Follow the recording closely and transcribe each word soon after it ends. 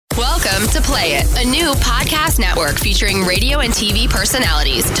Welcome to Play It, a new podcast network featuring radio and TV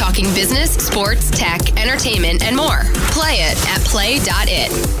personalities talking business, sports, tech, entertainment, and more. Play it at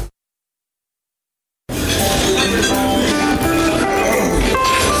play.it.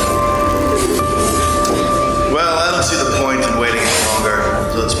 Well, I don't see the point in waiting any longer.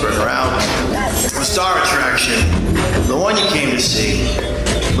 So let's bring her out. The star attraction, the one you came to see.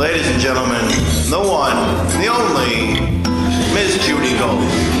 Ladies and gentlemen, the one, the only, Miss Judy Gold.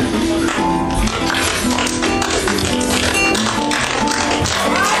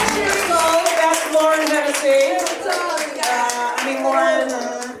 Hi, Judy Gold. That's Lauren Hennessy. Lauren.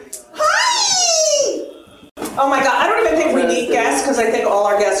 Hi! Oh my God, I don't even think we need guests because I think all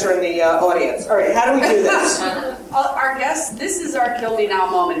our guests are in the audience. All right, how do we do this? Our guests, this is our Kill Me Now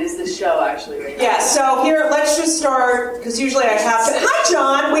moment, is the show actually right now. Yeah, so here, let's just start, because usually I have to. Hi,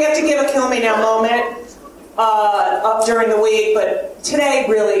 John. We have to give a Kill Me Now moment up during the week, but today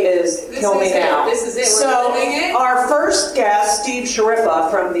really is Kill Me Now. This is it. So our first guest, Steve Sciarriffa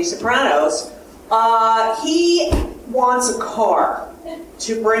from The Sopranos, he wants a car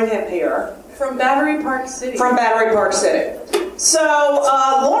to bring him here. From Battery Park City. So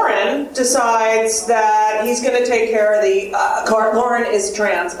Lauren decides that he's going to take care of the car. Lauren is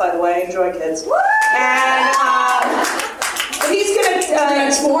trans, by the way. Enjoy, kids. And he's going to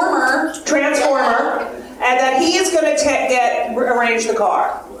transformer, and that he is going to arrange the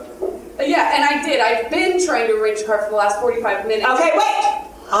car. Yeah, and I did. I've been trying to arrange a car for the last 45 minutes. Okay, wait.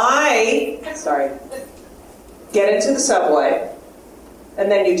 Get into the subway. And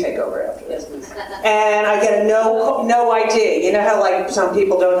then you take over after this. And I get a no ID. You know how like some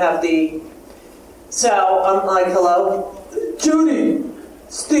people don't have the. So I'm like, hello, Judy,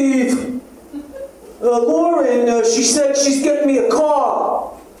 Steve, Lauren. She said she's getting me a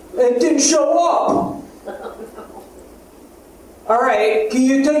car, and didn't show up. All right, can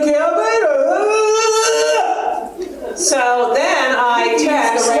you take care of it? So then I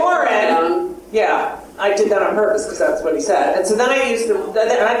text Lauren. Yeah. I did that on purpose because that's what he said. And so then I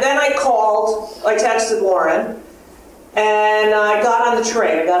texted Lauren, and I got on the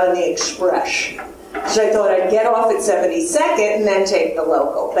train. I got on the Express. So I thought I'd get off at 72nd and then take the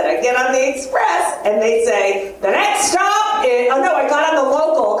local. But I get on the Express, and they say, the next stop is... Oh, no, I got on the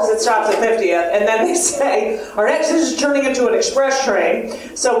local because it stops at 50th. And then they say, our next is turning into an express train.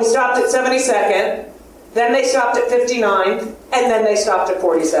 So we stopped at 72nd. Then they stopped at 59th. And then they stopped at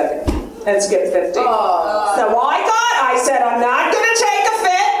 42nd. And skip 50. So I said, I'm not going to take a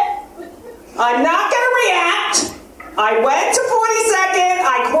fit. I'm not going to react. I went to 42nd.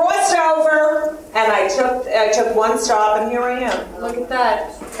 I crossed over, and I took one stop, and here I am. Look at that.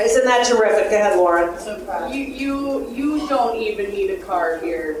 Isn't that terrific? Go ahead, Lauren. So proud. You don't even need a car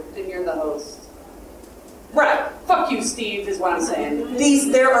here, and you're the host. Right. Fuck you, Steve, is what I'm saying.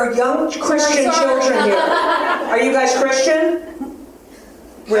 There are young Christian children here. Are you guys Christian?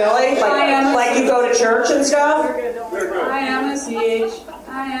 Really? Like you go to church and stuff? I am a CH.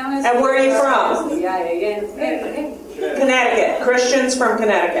 And where are you from? Connecticut. Christians from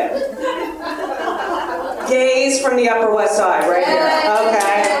Connecticut. Gays from the Upper West Side, right here.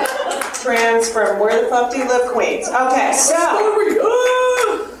 Okay. Trans from where the fuck do you live? Queens. Okay, so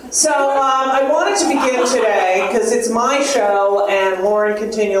I wanted to begin today because it's my show and Lauren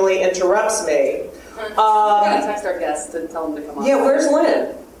continually interrupts me. I'm going to text our guests and tell them to come on. Yeah, where's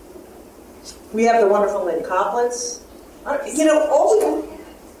Lynn? We have the wonderful Lynn Coplitz.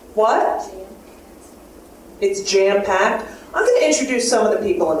 What? It's jam-packed. I'm going to introduce some of the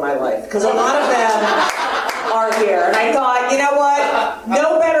people in my life, because a lot of them are here. And I thought, you know what?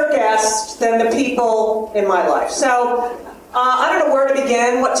 No better guest than the people in my life. So, I don't know where to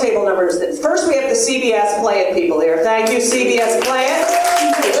begin. What table number is this? First, we have the CBS Play It people here. Thank you, CBS Play It.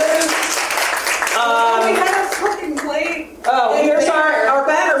 We had a fucking plate. Oh, here's our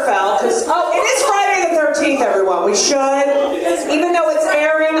banner fell. It is Friday the 13th, everyone. We should, even though it's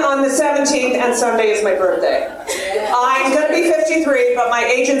airing on the 17th and Sunday is my birthday. I'm going to be 53, but my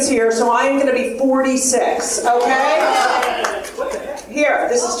agent's here, so I'm going to be 46, okay? Here,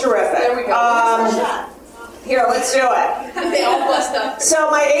 this is terrific. There we go. Here, let's do it. They all bust up. So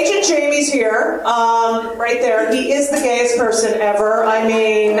my agent Jamie's here, right there. He is the gayest person ever. I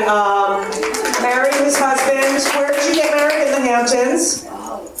mean, married his husband. Where did you get married? In the Hamptons.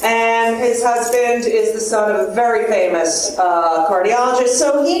 And his husband is the son of a very famous cardiologist,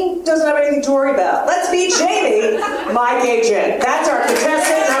 so he doesn't have anything to worry about. Let's meet Jamie, Mike Agent. That's our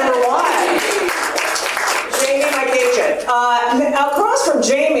contestant number one. Jamie, Mike Agent. Across from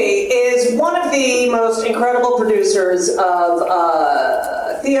Jamie is one of the most incredible producers of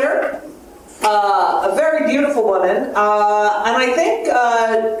theater, a very beautiful woman, and I think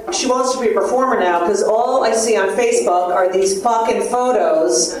she wants to be a performer now because all I see on Facebook are these fucking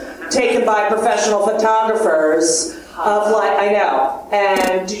photos taken by professional photographers of like, I know.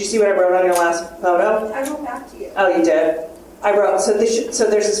 And did you see what I wrote on your last photo? I wrote back to you. Oh, you did? I wrote, so there's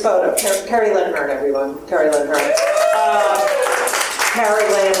this photo. Carrie Lynn Hearn, everyone. Carrie Lynn Hearn. Carrie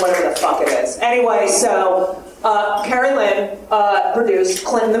Lynn, whatever the fuck it is. Anyway, so Carrie Lynn produced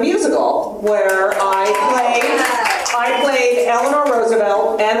Clinton the Musical, where I played Eleanor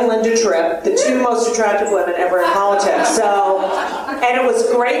Roosevelt and Linda Tripp, the two most attractive women ever in politics. So, and it was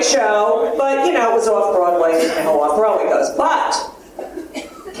a great show, but you know, it was off Broadway, you know how off Broadway goes. But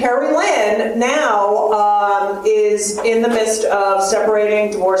Carrie Lynn now is in the midst of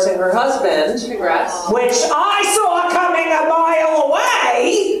divorcing her husband. Congrats. Which I saw coming a mile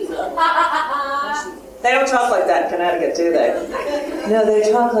away. They don't talk like that in Connecticut, do they? No,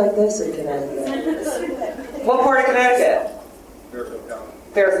 they talk like this in Connecticut. What part of Connecticut? Fairfield County.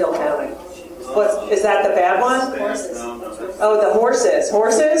 Fairfield County. Is that the bad one? Horses. Oh, the horses.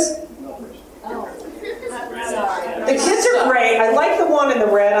 Horses? The kids are great. I like the one in the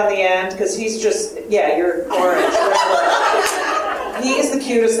red on the end because he's just, you're orange. He is the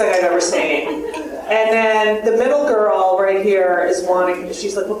cutest thing I've ever seen. And then the middle girl right here is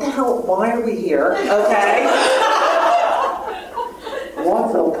she's like, what the hell, why are we here? Okay.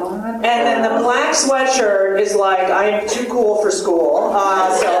 What the God? And then the black sweatshirt is like, I am too cool for school,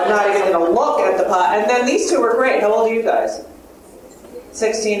 so I'm not even going to look at the pot. And then these two are great. How old are you guys?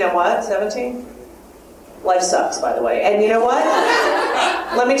 16 and what? 17? Life sucks, by the way. And you know what?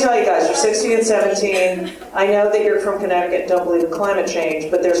 Let me tell you guys, you're 16 and 17. I know that you're from Connecticut and don't believe in climate change,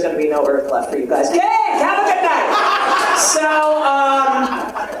 but there's going to be no earth left for you guys. Yay! Have a good night! So,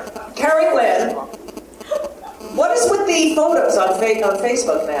 Carrie Lynn, what is with the photos on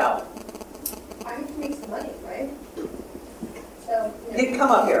Facebook now? I have to make some money, right? So, You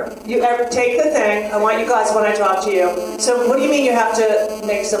come up here. You take the thing. I want you guys when I talk to you. So what do you mean you have to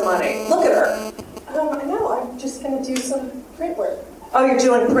make some money? Look at her. I know. I'm just going to do some print work. Oh, you're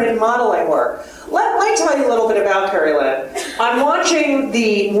doing print modeling work. Let me tell you a little bit about Carrie Lynn. I'm watching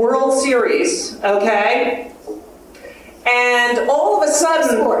the World Series, okay? And all of a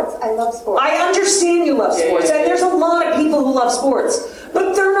sudden... Sports. I love sports. I understand you love sports, and there's a lot of people who love sports,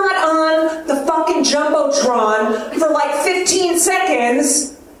 but they're not on the fucking Jumbotron for like 15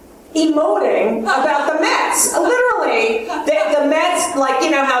 seconds emoting about the Mets. Literally, the Mets, like, you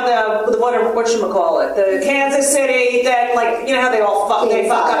know how whatchamacallit, the Kansas City, that, like, you know how they all fuck up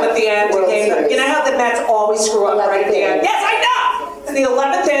at the end? You know how the Mets always screw up right at the end? Yes, I know! It's the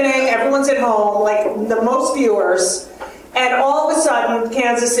 11th inning, everyone's at home, like, the most viewers, and all of a sudden,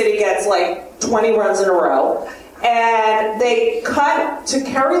 Kansas City gets, like, 20 runs in a row, and they cut to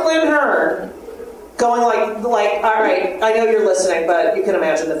Carrie Lynn Hearn, going like, all right, I know you're listening, but you can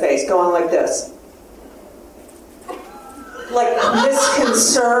imagine the face, going like this. Like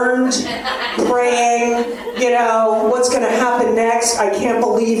misconcerned, praying, you know, what's going to happen next? I can't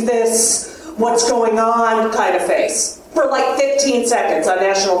believe this. What's going on? Kind of face. For like 15 seconds on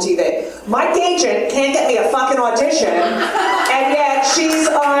national TV. My agent can't get me a fucking audition, and yet she's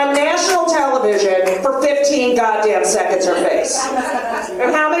on national television for 15 goddamn seconds, her face.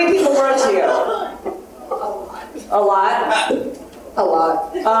 And how many people wrote to you? A lot? A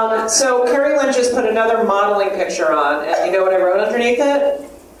lot. So Carrie Lynn just put another modeling picture on, and you know what I wrote underneath it?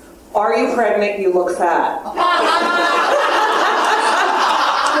 Are you pregnant? You look fat.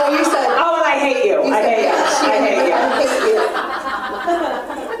 No, you said... Oh, and I hate you. I hate you.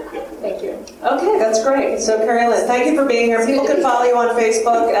 Thank you. Okay, that's great. So Carrie Lynn, thank you for being here. People can follow you on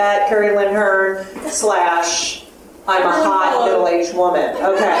Facebook at Carrie Lynn Hearn / I'm a hot middle-aged woman.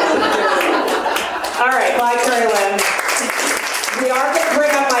 Okay. All right, bye, Carrie Lynn. We are going to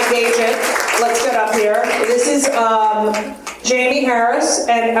bring up my agent. Let's get up here. This is Jamie Harris.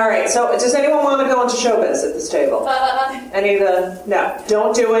 And all right, so does anyone want to go into showbiz at this table? Any of the... No,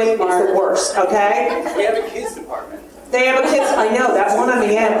 don't do it. It's the worst, okay? We have a kids department. They have a kids... I know, that one on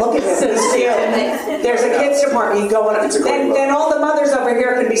the end. Look at him. He's cute. There's a kids department. You go in... Then all the mothers over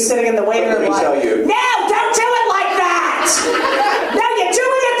here can be sitting in the waiting room like... Let me tell you. No, don't do it like that! No, you're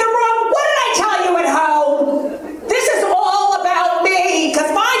doing it the wrong... What did I tell you at home? This is all about me,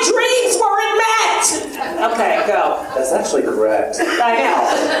 because my dreams weren't met! Okay, go. That's actually correct. I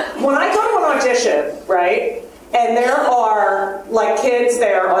know. When I go to an audition, right, and there are, like, kids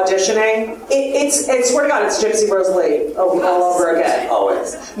there auditioning, it's swear to God, it's Gypsy Rose Lee all over again.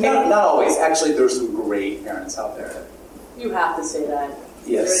 Always. Not always. Actually, there's some great parents out there. You have to say that.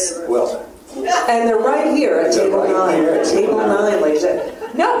 Yes. Well. And they're right here at table 9. Table 9, ladies.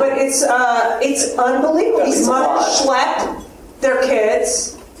 No, but it's unbelievable. These mothers schlep their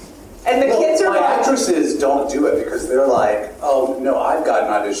kids, and the kids are my like, actresses don't do it because they're like, oh no, I've got an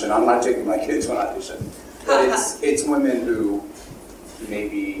audition. I'm not taking my kids to an audition. But it's women who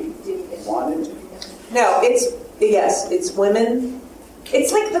maybe wanted to. no, it's women.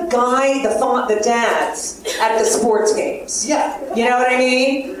 It's like the dads at the sports games. Yeah. You know what I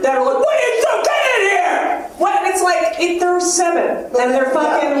mean? That are like, what are you so good in here? What? And it's like, they're 7, and they're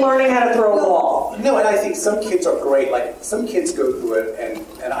fucking learning how to throw a ball. No, and I think some kids are great. Like, some kids go through it,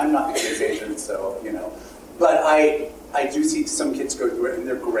 and I'm not the kids' agent, so, But I do see some kids go through it, and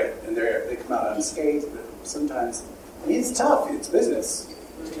they're great. And they come out unscathed, but sometimes, it's tough. It's business,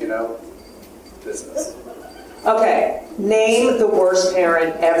 business. Okay, name the worst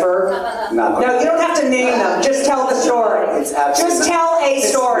parent ever. No, you don't have to name them. Just tell the story. It's absolutely Just tell a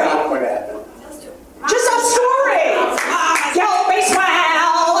story. It's not going to happen. Just a story. You'll be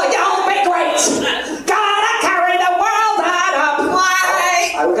swell. You'll be great. Gotta carry the world out of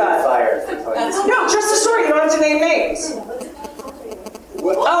play. I would get fired for telling this. No, just a story. You don't have to name names.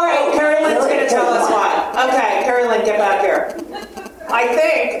 All right, Carrie Lynn's going to tell us why. Okay, Carrie Lynn, get back here. I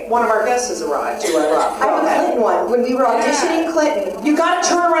think one of our guests has arrived. I have a Clinton one. When we were auditioning Clinton, You got to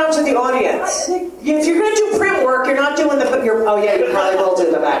turn around to the audience. If you're going to do print work, you're not doing oh yeah, you probably will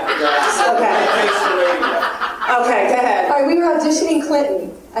do the back. Okay, go ahead. all right, we were auditioning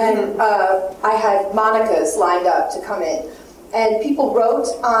Clinton, and I had Monica's lined up to come in, and people wrote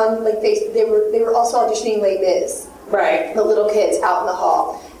on they were also auditioning Les Mis, Right. the little kids out in the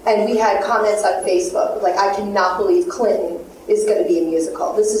hall, and we had comments on Facebook like, I cannot believe Clinton is going to be a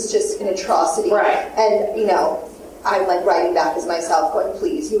musical. This is just an atrocity. Right. And I'm like writing back as myself, going,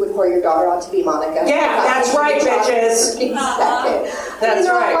 please, you would whore your daughter on to be Monica. Yeah, that's right, bitches. That's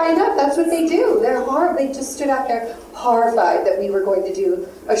right. all lined up. That's what they do. They're horrible. They just stood out there horrified that we were going to do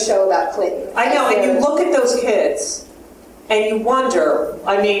a show about Clinton. I know, and you look at those kids, and you wonder,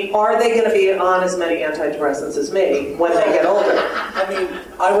 are they going to be on as many antidepressants as me when they get older?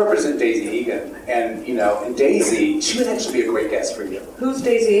 I represent Daisy Egan, and Daisy, she would actually be a great guest for you. Who's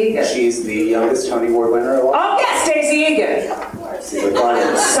Daisy Egan? She's the youngest Tony Award winner of all. Oh yes, Daisy Egan.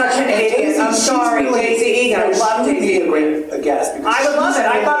 Such an idiot. I'm sorry, Daisy Egan. I love She would Daisy be a great guest. Because I would love it.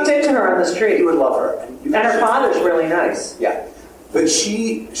 I bumped into her on the street. You would love her. And her father's really nice. Yeah. But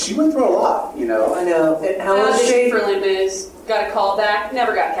she went through a lot, I know. And how old is she? For Les Mis, got a call back,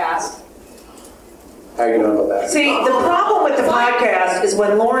 never got cast. How are you going about that? See, the problem with the podcast is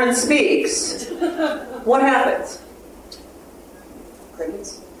when Lauren speaks, what happens?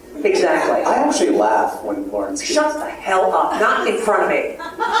 Crickets. Exactly. I actually laugh when Lauren speaks. Shut the hell up. Not in front of me.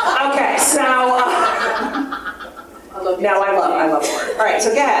 Okay, so... No, I love Lauren. All right, so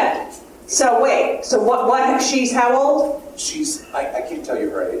go ahead. So wait, so what she's how old? She's, I can't tell you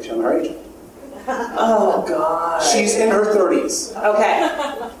her age. I'm her age. Oh, God. She's in her 30s. Okay.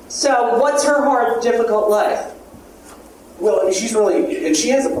 So what's her hard, difficult life? Well, she's really, and she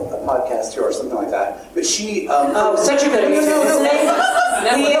has a podcast too or something like that. But she... such a good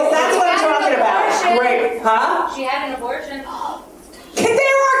That's what I'm talking about. Great. Huh? She had an abortion. There are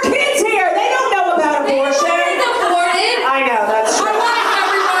kids here. They don't know about abortion. I know, that's true.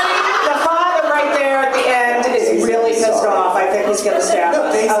 The father right there at the end is really pissed off. I think he's going to stab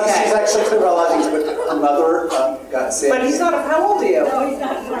us. She's Okay. actually clear about a lot of things, but her mother got sick. But he's not, how old are you? No, he's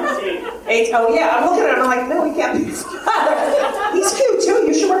not 8. Oh, yeah. I'm looking at him, I'm like, no, he can't be his father. He's cute, too.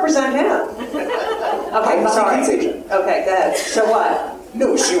 You should represent him. Okay, I'm not sorry. a kids agent. Okay, go ahead. So what?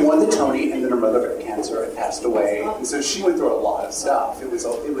 No, she won the Tony, and then her mother got cancer and passed away, and so she went through a lot of stuff. It was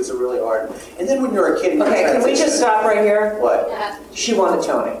a really hard. And then when you're a kid, Okay, can we just stop right here? What? She won the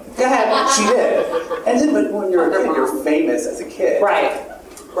Tony. Go ahead. She did. And then when you're a kid, you're famous as a kid. Right.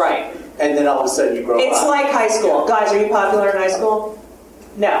 Right. And then all of a sudden you grow up. It's like high school. Guys, are you popular in high school?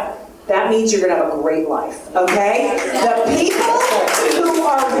 No. That means you're going to have a great life, okay? The people who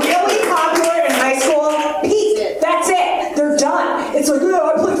are really popular in high school, that's it. They're done. It's like, oh,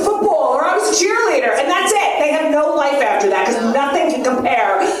 I played football or I was a cheerleader, and that's it. They have no life after that because nothing can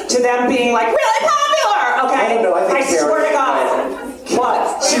compare to them being like really popular, okay? I don't know. I think swear to God.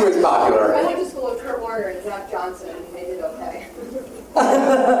 What? She was popular. I went to school with Kurt Warner and Zach Johnson, and they did okay. I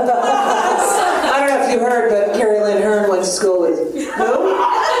don't know if you heard, but Carrie Lynn Hearn went to school with who?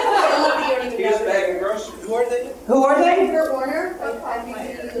 Who are they? Who are they? Kurt Warner,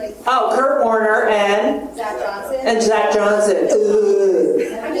 like Oh, Kurt Warner and Zach Johnson. Zach Johnson. Ugh.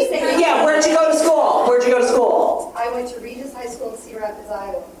 I'm just saying. Yeah, where'd you go to school? Where'd you go to school? I went to Regis High School in Cedar Rapids,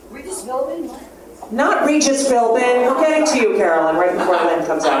 Iowa. Regis Philbin? Not Regis Philbin. We're getting to you, Carolyn, right before Lynn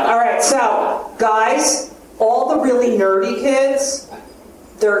comes out. All right, so, guys, all the really nerdy kids,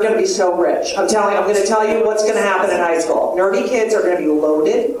 They're going to be so rich. I'm going to tell you what's going to happen in high school. Nerdy kids are going to be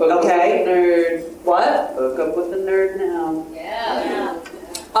loaded, okay? Nerd. What? Hook up with the nerd now. Yeah.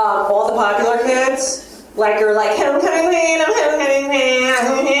 All the popular kids, like you're like, homecoming queen, I'm homecoming queen.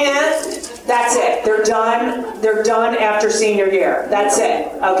 That's it. They're done. They're done after senior year. That's it,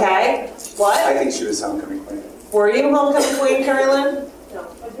 okay? What? I think she was homecoming queen. Were you homecoming queen, Carolyn? No,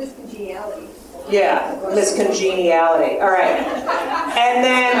 but this congeniality. Yeah, Miss Congeniality. All right. And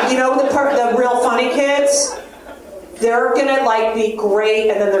then, you know, the real funny kids, they're gonna like be great,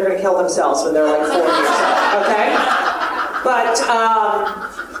 and then they're gonna kill themselves when they're like 40 years old. Okay? But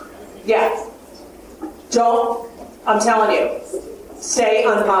yeah, I'm telling you, stay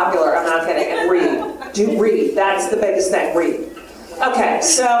unpopular. I'm not kidding. And read. That's the biggest thing. Read. Okay,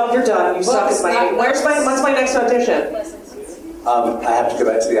 so you're done. You suck as my. When's my next audition? I have to go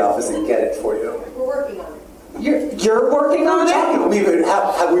back to the office and get it for you. We're working on it. You're working on it?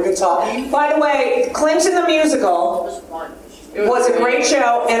 Have we been talking? By the way, Clinton the Musical was a great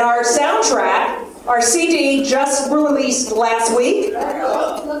show, and our soundtrack, our CD, just released last week. Yeah. I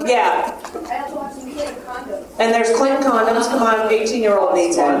also want some Clinton condoms. And there's Clinton condoms. Come on, 18-year-old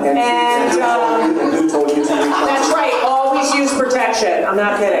needs one. And who told you to read That's right. Always use protection. I'm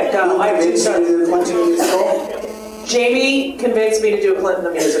not kidding. Go. I have to the Clinton musical? Jamie convinced me to do Clinton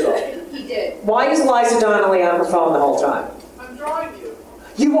the Musical. He did. Why is Liza Donnelly on her phone the whole time? I'm drawing you.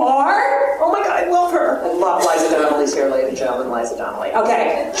 You are? Oh my God, I love her. I love Liza Donnelly's here, ladies and gentlemen. Liza Donnelly.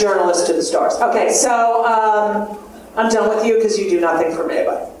 Okay, journalist to the stars. Okay, so I'm done with you because you do nothing for me.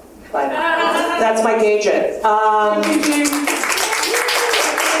 Bye. Bye now. That's my agent.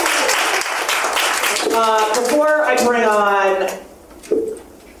 Before I bring on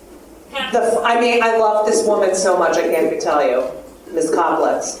I love this woman so much, I can't even tell you, Ms.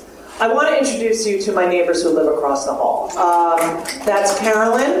 Koplitz. I want to introduce you to my neighbors who live across the hall. That's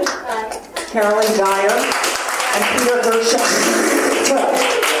Carolyn Dyer, and Peter Gershaw.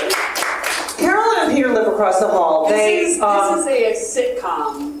 Carolyn and Peter live across the hall. This is a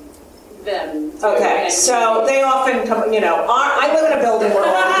sitcom. Them. Okay, so they often come, I live in a building where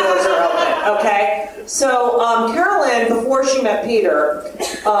all the doors are open, okay? So Carolyn, before she met Peter,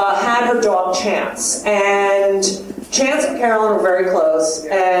 had her dog Chance. And Chance and Carolyn were very close.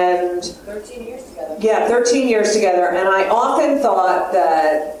 And 13 years together. Yeah, 13 years together. And I often thought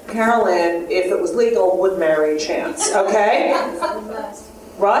that Carolyn, if it was legal, would marry Chance, okay?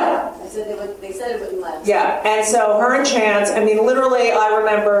 What? They said it wouldn't last. Yeah, and so her and Chance, literally, I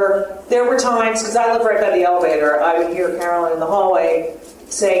remember there were times, because I live right by the elevator, I would hear Carolyn in the hallway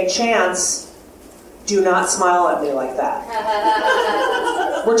saying, Chance, do not smile at me like that.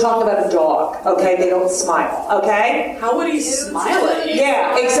 We're talking about a dog, okay? They don't smile, okay? How would he smile at you?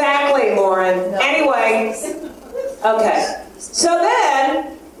 Yeah, exactly, Lauren. Anyway, okay. So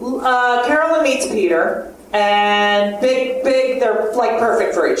then, Carolyn meets Peter. And big, they're like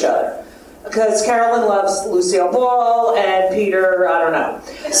perfect for each other. Because Carolyn loves Lucille Ball and Peter, I don't know.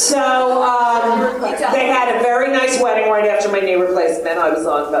 So they had a very nice wedding right after my knee replacement. I was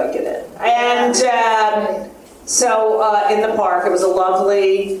on Vicodin. And so in the park, it was a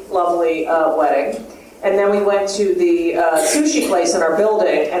lovely, lovely wedding. And then we went to the sushi place in our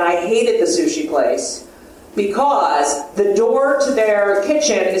building, and I hated the sushi place because the door to their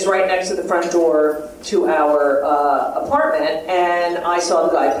kitchen is right next to the front door to our apartment, and I saw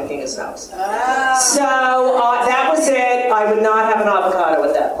the guy picking his nose. So that was it. I would not have an avocado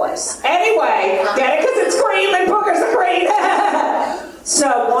at that place. Anyway, get it? Because it's cream and boogers are great.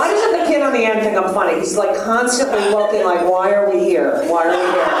 So why doesn't the kid on the end think I'm funny? He's like constantly looking like, why are we here? Why are we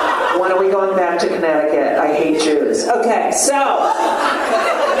here? When are we going back to Connecticut? I hate Jews. Okay, so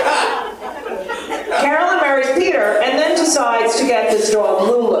Carolyn marries Peter and then decides to get this dog,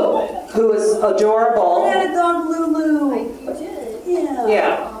 Lulu, who is adorable. I had a dog, Lulu. You did? Yeah.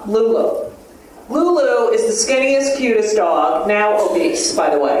 Yeah, Lulu. Lulu is the skinniest, cutest dog, now obese, by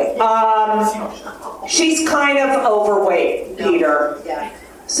the way. She's kind of overweight, Peter. Yeah.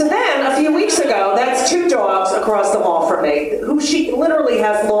 So then, a few weeks ago, that's two dogs across the hall from me, who she literally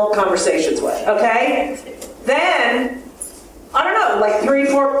has long conversations with, okay? Then, I don't know, like 3,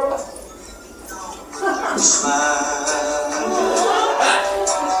 4... That's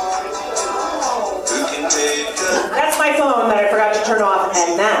my phone that I forgot to turn off,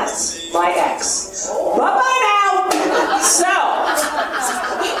 and that's my ex. Bye-bye now! So...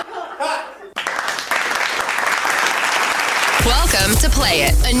 Welcome to Play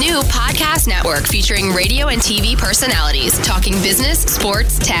It, a new podcast network featuring radio and TV personalities talking business,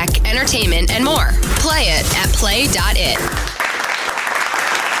 sports, tech, entertainment, and more. Play it at play.it.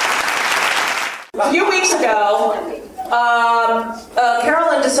 A few weeks ago,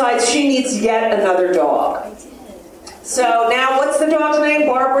 Carolyn decides she needs yet another dog. So now, what's the dog's name?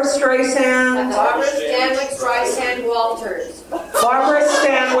 Barbara Streisand? Barbara Stanwyck Streisand Walters. Barbara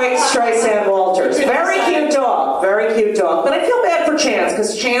Stanwyck Streisand Walters. Very cute dog. Very cute dog. But I feel bad for Chance,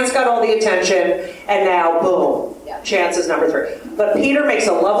 because Chance got all the attention, and now, boom, Chance is number 3. But Peter makes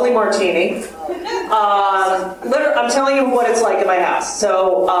a lovely martini. I'm telling you what it's like in my house.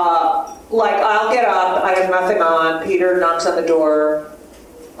 So, I'll get up, I have nothing on, Peter knocks on the door,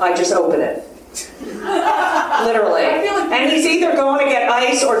 I just open it. Literally. And he's either going to get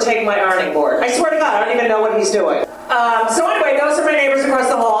ice or take my ironing board. I swear to God, I don't even know what he's doing. So anyway, those are my neighbors across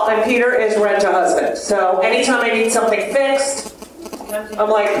the hall, and Peter is rent-a-husband. So anytime I need something fixed, I'm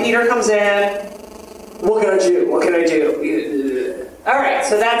like, Peter comes in, what can I do? What can I do? All right,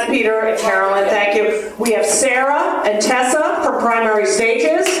 so that's Peter and Carolyn. Thank you. We have Sarah and Tessa from Primary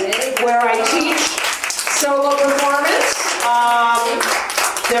Stages, where I teach solo performance.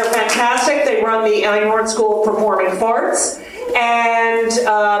 They're fantastic. They run the Einhorn School of Performing Farts. And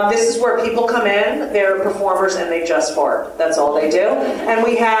this is where people come in. They're performers and they just fart. That's all they do. And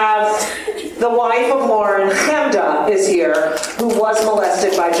we have the wife of Lauren, Chemda, is here, who was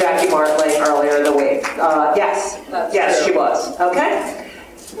molested by Jackie Martling earlier in the week. Yes, she was. Okay?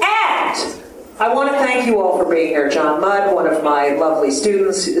 And I want to thank you all for being here. John Mudd, one of my lovely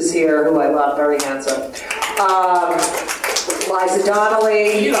students, is here, who I love, very handsome. Liza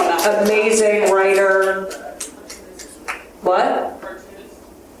Donnelly, amazing writer. What?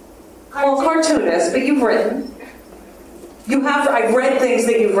 Well, cartoonist, but you've written. I've read things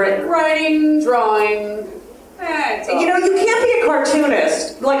that you've written. Writing, drawing. You know, you can't be a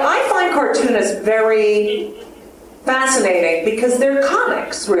cartoonist. I find cartoonists very fascinating because they're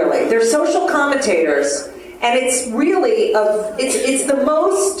comics, really. They're social commentators. And it's really, it's the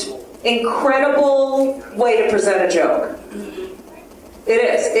most incredible way to present a joke. It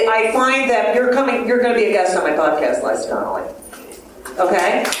is. I find that you're going to be a guest on my podcast, Liza Donnelly.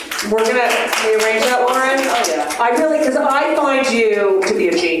 Okay? We're going to rearrange that, Lauren? Oh, yeah. I really, because I find you to be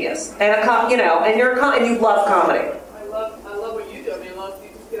a genius. And, and you love comedy. I love what you do. I mean, I love you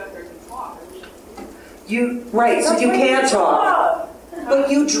just get up there and talk. Right, so you can't talk. But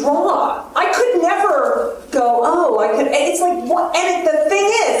you draw. I could never go, I could, and it's like, what? And the thing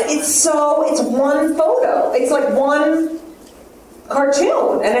is, it's one photo. It's like one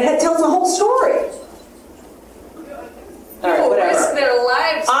cartoon, and it tells the whole story. All right, whatever. Risk their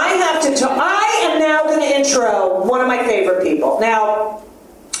lives. I am now going to intro one of my favorite people. Now,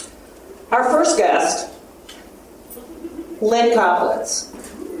 our first guest, Lynn Koplitz.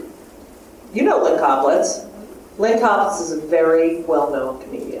 You know Lynn Koplitz. Lynn Koplitz is a very well-known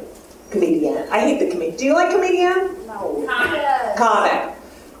comedian. I hate the comedian. Do you like comedian? No. Comic.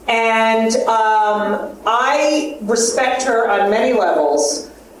 And I respect her on many levels.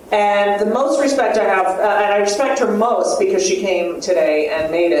 And the most respect I have, and I respect her most because she came today and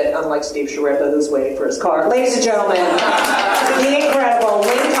made it, unlike Steve Sharippa, who's waiting for his car. Ladies and gentlemen, the incredible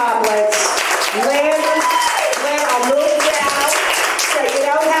Lynn Koplitz. Lynn, I'll move down so you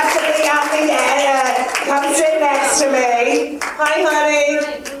don't have to be on the end. Come sit next to me. Hi, honey.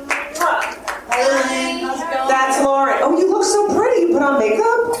 Hi. How's it going? That's Lauren. Oh, you look so pretty. You put on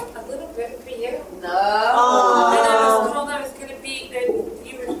makeup? A little bit for you. No. Oh. And I was told I was going to be,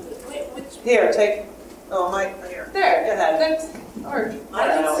 which... Here, take. Oh, my. Here. There. Go ahead. That's orange. I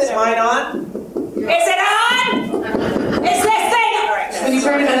don't know. Is mine on? Is it on? Is this thing? All right. Can you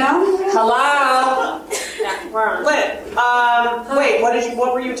turn it down? Hello. Yeah, we're on. Lynn. Wait.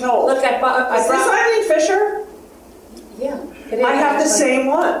 What were you told? Look, I brought... Is this Eileen Fisher? Yeah. I have the same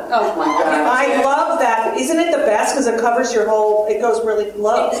one. Oh my God. I love that. Isn't it the best because it covers your whole? It goes really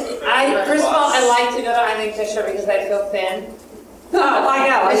low. First of all, I like to go to Eileen Fisher because I feel thin. Oh, I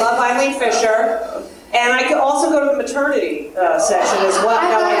know. I love Eileen Fisher. And I could also go to the maternity session as well.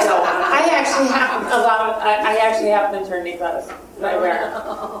 I actually have maternity clothes. I wear.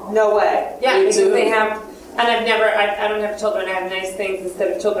 No way. Yeah, because they have, and I don't have children. I have nice things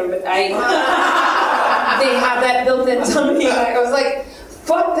instead of children, but they have that built into me. I was like,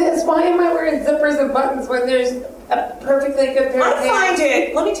 fuck this. Why am I wearing zippers and buttons when there's a perfectly good pair of pants?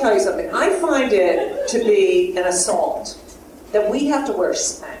 Let me tell you something. I find it to be an assault that we have to wear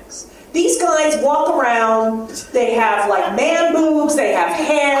Spanx. These guys walk around, they have like man boobs, they have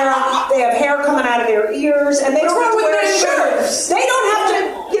hair coming out of their ears, and they don't have to wear a shirt. They don't have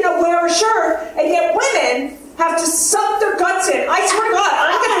to, wear a shirt, and yet women have to suck their guts in. I swear to God,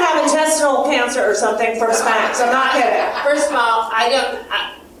 I'm going to have intestinal cancer or something from Spanx. I'm not kidding. First of all,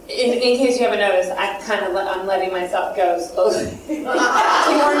 In case you haven't noticed, I'm letting myself go slowly. You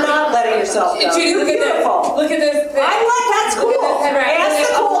are not letting yourself go. Judy, look at this. Look at this thing. That's cool. Ask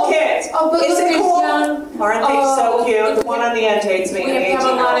the cool kids. Oh, but is look it at cool? young. Aren't they so cute? The one on the end hates me. We have to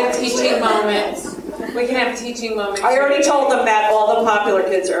have a lot of teaching moments. We can have teaching moments. I already told them that all the popular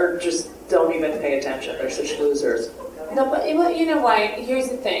kids don't even pay attention. They're such losers. No, but you know why? Here's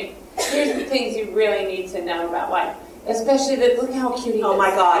the thing. Here's the things you really need to know about life. Especially look how cute he is. Oh my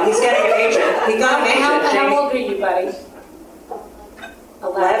God, he's getting an agent. He got an agent. How old are you, buddy?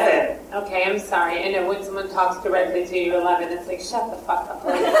 11. Okay, I'm sorry. I know when someone talks directly to you, 11, it's like, shut the fuck up.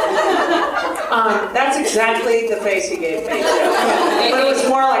 That's exactly the face he gave me, too. But it was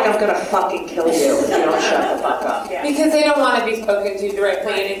more like, I'm going to fucking kill you if you don't shut the fuck up. Yeah. Because they don't want to be spoken to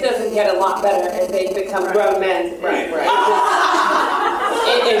directly, and it doesn't get a lot better as they become grown men. Right.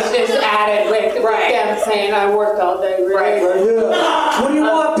 It's just added with them saying, I worked all day. Right. What do you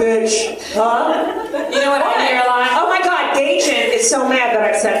want, bitch? Huh? You know what I hear a lot? Oh my God, Dajan is so mad that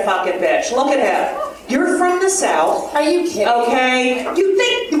I've said fucking bitch. Look at him. You're from the South. Are you kidding? Okay. What do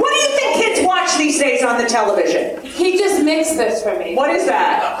you think kids watch these days on the television? He just mixed this for me. What is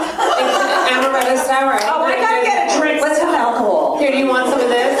that? It's amaretto sour. Oh, I gotta get a drink. Let's have alcohol. Here, do you want some of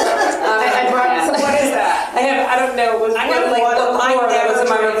this? I brought some. What is that? I don't know. It was I have like one that was in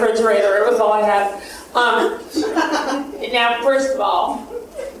my refrigerator. It was all I had. Now, first of all,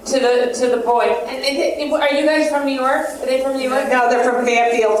 to the boys. Are you guys from New York? Are they from New York? No, they're from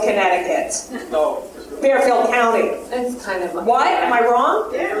Fairfield, Connecticut. No. Fairfield County. It's kind of like What? Am I wrong?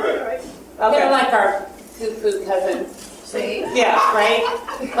 Yeah, right. Okay. They're like our food cousins. See? Yeah. Right?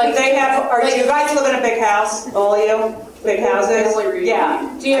 Like do you guys live in a big house? All of you? Big houses?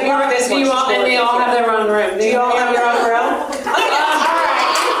 Yeah. Do you have and they all have their own room? Do you all have your own room?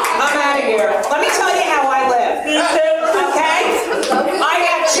 I'm out of here. Let me tell you how I live. Okay? I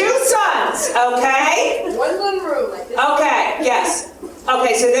have 2 sons, okay? One room. Okay, yes.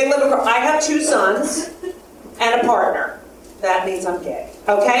 Okay, so they live across. I have 2 sons and a partner. That means I'm gay.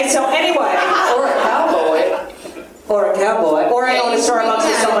 Okay, so anyway. Or a cowboy. Or a cowboy. Or I own a Starbucks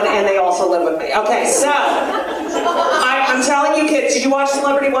with someone and they also live with me. Okay, so I'm telling you kids, did you watch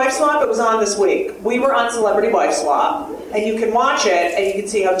Celebrity Wife Swap? It was on this week. We were on Celebrity Wife Swap, and you can watch it and you can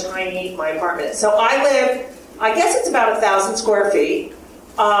see how tiny my apartment is. So I live, I guess it's about 1,000 square feet.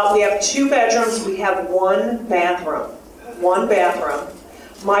 We have 2 bedrooms. We have 1 bathroom. 1 bathroom.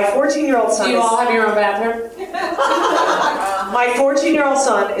 My 14-year-old son. Do you all have your own bathroom? My 14-year-old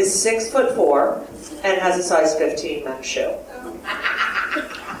son is 6'4" and has a size 15 men's shoe.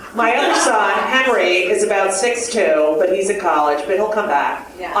 My other son, Henry, is about 6'2", but he's in college, but he'll come back.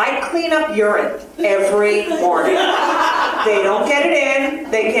 Yeah. I clean up urine every morning. They don't get it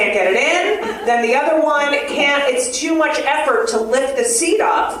in, they can't get it in, then the other one can't, it's too much effort to lift the seat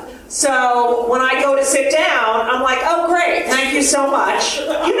up. So when I go to sit down, I'm like, oh great, thank you so much. You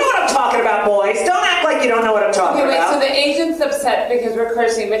know what I'm talking about, boys. Don't act like you don't know what I'm talking about. So the agent's upset because we're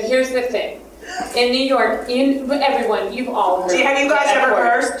cursing, but here's the thing. In New York, everyone, you've all heard. Have you guys ever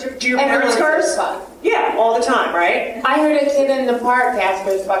cursed? Do your parents curse? Yeah, all the time, right? I heard a kid in the park ask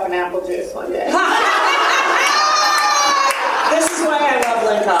for his fucking apple juice one day. This is why I love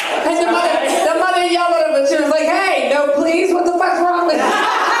Lynn Copley. And the mother yelled at him and she was like, hey, no please, what the fuck's wrong with you?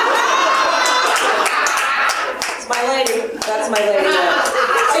 It's my lady. That's my lady.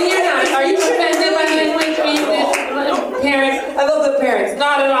 And you're not. Are you offended by language? Are you parents? I love the parents.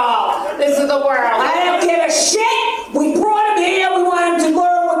 Not at all. This is the world. I don't give a shit. We brought him here. We want him to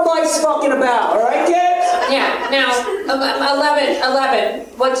learn what life's fucking about. All right, kids? Yeah. Now, 11.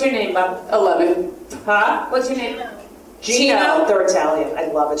 What's your name, Bob? 11. Huh? What's your name? Gino. They're Italian. I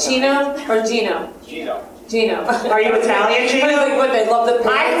love Italian. Gino or Gino? Gino. Are you Italian, Gino? Like what they love the.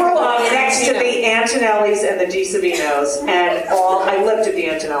 I grew up next to the Antonellis and the DiSavinos, and I lived at the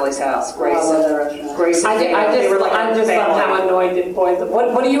Antonellis' house. Grace. I just love how annoyed the boys.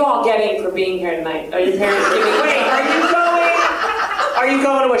 What are you all getting for being here tonight? Are your parents giving? Wait, are you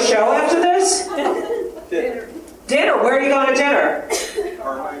going to a show after this? Dinner. Where are you going to dinner?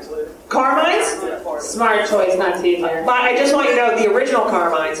 Carmine's later. Carmine's? Smart choice, not to eat here. But I just want you to know the original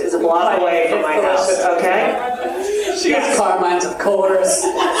Carmine's is a block away from my house. Okay. She has Carmine's, of course.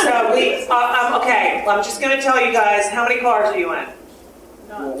 So okay. I'm just going to tell you guys, how many cars are you in?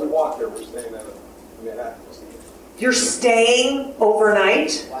 Well, we walked there. We're staying at Manhattan. You're staying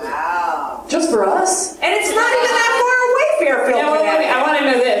overnight? Wow. Just for us? And it's not even that far away, Fairfield. No, I want to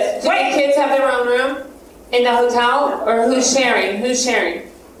know this. Do the kids have their own room in the hotel, or who's sharing? Who's sharing?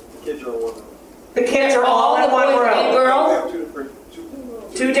 Kids are in one room. The kids are all in one room. Girls? We have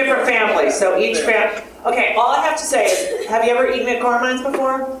Two different families. So each family. Okay, all I have to say is, have you ever eaten at Carmine's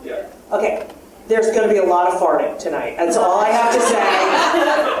before? Yeah. Okay, there's going to be a lot of farting tonight. That's all I have to say.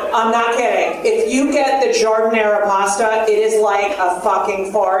 I'm not kidding. If you get the giardiniera pasta, it is like a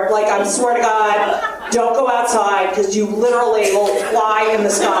fucking fart. Like, I swear to God, don't go outside because you literally will fly in the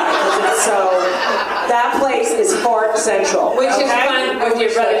sky because it's so... That place is fart central. Which is fun with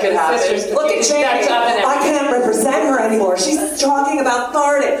your brothers and sisters. Look at Jamie. I can't represent her anymore. She's talking about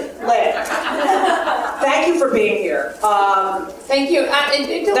farting. Lynn, thank you for being here. Thank you.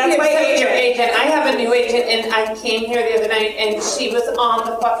 Don't That's be my upset with your agent. agent. I have a new agent, and I came here the other night, and she was on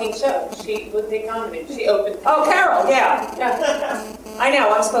the fucking show. She was the economy. She opened. Oh, Carol, yeah. Yeah. I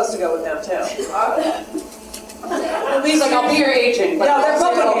know. I'm supposed to go with them too. He's like, I'll be your agent. But No, they're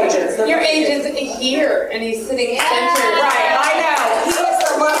public agents. They're Your public agent's here, and he's sitting center. Right, I know. He is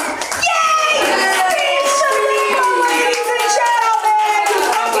the most. Yay! Steve Sharino, ladies and gentlemen! You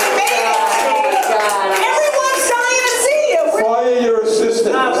fucking made it, Steve. Everyone's dying to see you. Fire your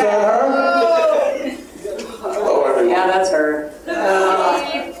assistant. Is that her? Hello, everyone. Yeah, that's her.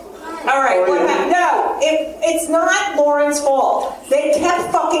 All right, what happened? No, it's not Lauren's fault. They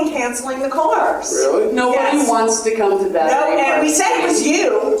kept fucking canceling the cars. Really? Nobody Yes. wants to come to that. No, and we said it was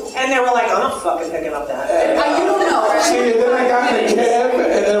you, and they were like, I'm not fucking picking up that. You don't know. See, and then I got in a cab, and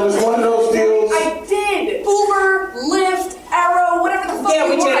then it was one of those deals. I did. Uber, Lyft, Arrow, whatever the fuck Yeah,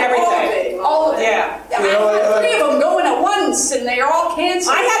 we you did want. everything. All of it. Yeah. I You know, had like- 3 of them going at once, and they're all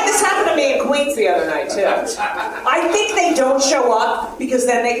canceled. I had this happen to me in Queens the other night, too. I think they don't show up because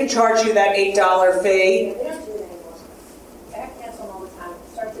then they can charge you that $8 fee. They don't do that anymore. I cancel them all the time.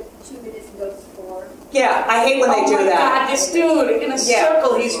 It starts at 2 minutes and goes to 4. Yeah, I hate when they do Oh my that. God, this dude in a Yeah.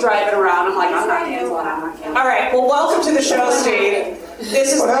 circle, he's driving around. I'm like, I'm not canceling. I'm not canceling. All right, well, welcome to the show, Steve.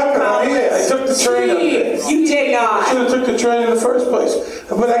 This is What happened? I did. I took the train up there. You did I not. should have took the train in the first place.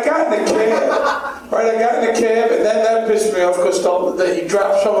 But I got in the cab. Right, I got in the cab, and then that pissed me off because he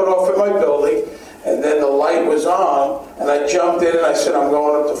dropped someone off in my building, and then the light was on, and I jumped in and I said, I'm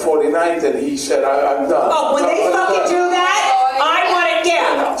going up to 49th, and he said, I'm done. Oh, when they I'm fucking done. do that, I want to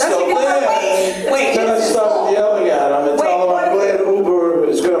get. So then I Wait. started yelling at him and Wait, telling him what- I'm glad Uber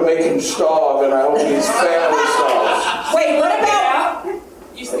is going to make him starve, and I hope his family starves. Wait, what about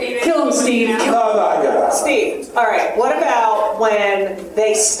You stayed in. Kill him, Steve. No, I got it. Steve? All right, what about when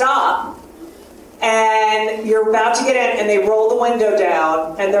they stop and you're about to get in and they roll the window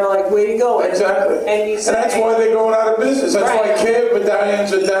down and they're like, where you going? Exactly. And you say, that's why they're going out of business. That's Right. why cab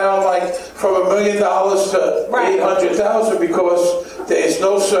medallions are down like from $1 million to Right. 800,000 because there's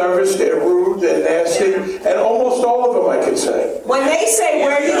no service, they're rude, they're nasty, and almost all of them I could say. when they say,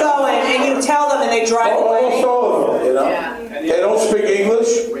 where you going? And you tell them and they drive Almost away. all of them, you know. Yeah. They don't speak English.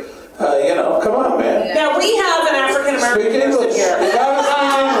 You know, come on, man. Now, we have an African-American Speak person English. here. You gotta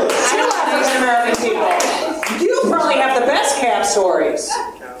speak English. Two African-American people. You probably have the best cab stories.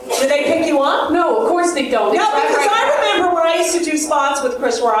 Did they pick you up? No, of course they don't. They No, drive because right I remember when I used to do spots with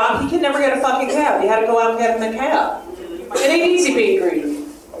Chris Rock, he could never get a fucking cab. You had to go out and get him a cab. It ain't easy being green.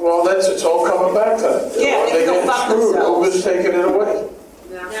 Well, it's all coming back to them. Yeah, they They're go getting fuck screwed. themselves. Uber's taking it away.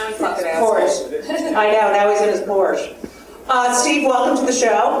 Now he's Fucking fucking Porsche. I know, now he's in his Porsche. Steve, welcome to the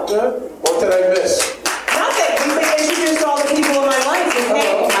show. Good. What did I miss? Nothing. You've been introduced to all the people in my life.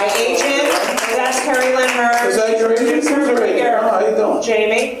 My agent, that's Carrie Lynn Hurd. Is that your agent? Who's your agent? Here. Oh, how you doing?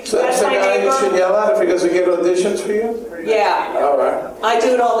 Jamie. So That's that's the my guy you should neighbor. yell at if he doesn't get auditions for you? Yeah, All right. I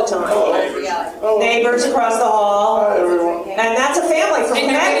do it all the time. Oh, Neighbors across the hall. hi, everyone. And that's a family from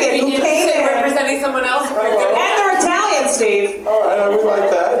And you're going to Connecticut be who came interested in in. representing someone else. And they're Italian, Steve. All right, I would like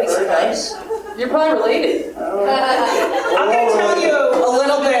that. Very nice. You're probably related. I'm going to tell you a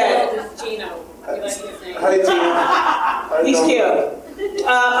little bit. Gino. You like his name. Hi, Tina. He's cute.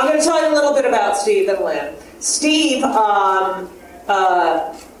 I'm going to tell you a little bit about Steve and Lynn. Steve,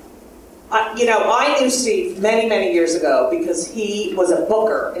 I knew Steve many, many years ago because he was a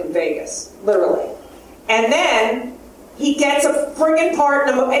booker in Vegas, literally. And then he gets a friggin' part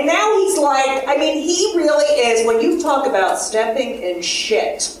in a movie. And now he's like, I mean, he really is, when you talk about stepping in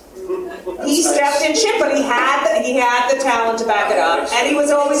shit, he stepped in shit, but he had the talent to back it up, and he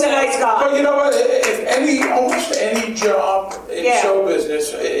was always a nice guy. But you know what? If almost any job in show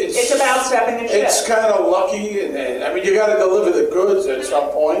business, It's about stepping in shit. It's kind of lucky, and I mean, you got to deliver the goods at some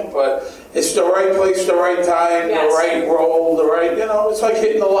point, but it's the right place, the right time, Yes. the right role, it's like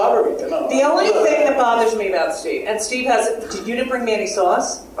hitting the lottery, you know. The only thing that bothers me about Steve, and Steve you didn't bring me any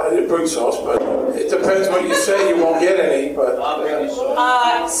sauce? I didn't bring sauce, but it depends what you say. You won't get any, but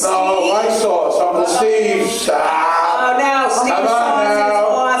Steve. no, my sauce, Uncle Steve's. Oh no, Steve's Come on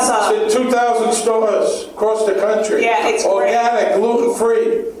now. sauce is awesome. It's in 2,000 stores across the country. Yeah, it's great. organic,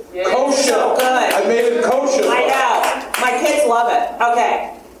 gluten-free. Yeah. Kosher. So good. I made it kosher. I know. My kids love it.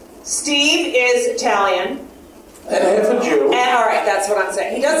 Okay. Steve is Italian. And half a Jew. And, all right, that's what I'm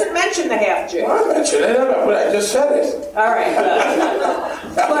saying. He doesn't mention the half Jew. Well, I mentioned it, but I just said it. All right,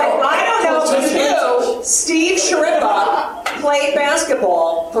 good. But I don't know if you knew, Steve Sharippa played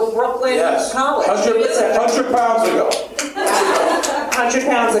basketball for Brooklyn College. 100 pounds ago. 100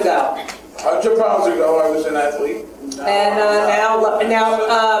 pounds ago. 100 pounds ago, I was an athlete. And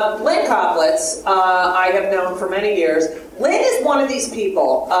now Lynn Koplitz, I have known for many years. Lynn is one of these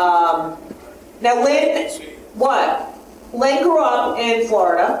people. Now, Lynn, Lynn grew up in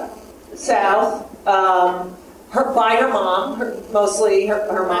Florida, South, by her mom, mostly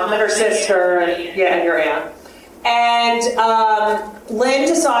her mom and her sister, and your aunt. And Lynn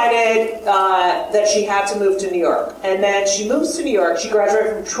decided that she had to move to New York. And then she moves to New York. She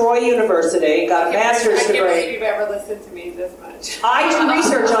graduated from Troy University, got a master's degree. I can't believe you've ever listened to me this much. I do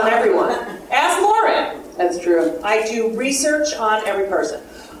research on everyone. Ask Lauren. That's true. I do research on every person.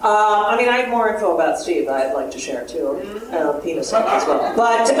 I mean, I have more info about Steve I'd like to share too. Penis as well.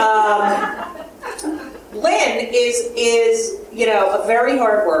 But Lynn is a very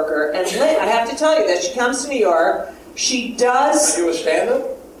hard worker. And Lynn, I have to tell you that she comes to New York. She does. Are you a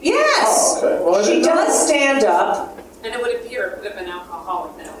stand-up? Yes. Oh, okay. Well, she does stand up. And it would appear it could have been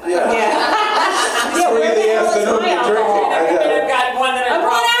alcoholic now. Yeah. Yeah. 3 in the afternoon, you're drinking. I've got one that I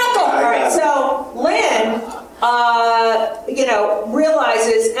brought. All right. So Lynn,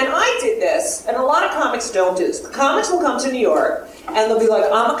 realizes, and I did this, and a lot of comics don't do this. The comics will come to New York, and they'll be like,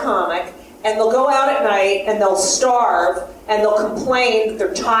 I'm a comic, and they'll go out at night, and they'll starve, and they'll complain that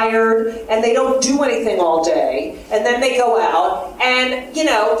they're tired, and they don't do anything all day, and then they go out, and, you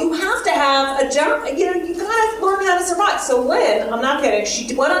have to have a job, you gotta learn how to survive. So Lynn, I'm not kidding,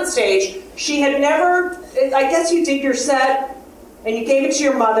 she went on stage, she had never, I guess you did your set, and you gave it to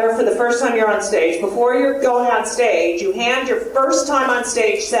your mother for the first time you're on stage. Before you're going on stage, you hand your first time on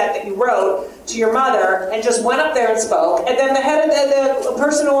stage set that you wrote to your mother and just went up there and spoke. And then the head of the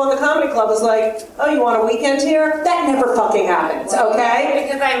person who owned the comedy club was like, oh, you want a weekend here? That never fucking happens, okay?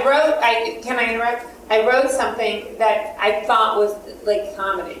 Because can I interrupt? I wrote something that I thought was like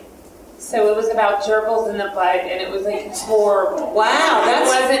comedy. So it was about gerbils in the butt, and it was like horrible. Wow, it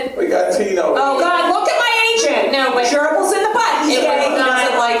wasn't. We got Tino. Oh God, look at my agent. No, but gerbils in the butt. He's gay. He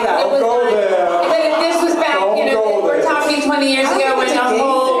doesn't like that. Don't go there. But this was back. We're talking 20 years ago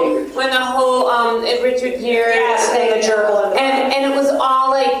when the whole Richard Gere thing, the gerbil, and it was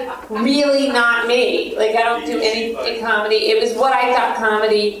all like really not me. Like I don't do any comedy. It was what I thought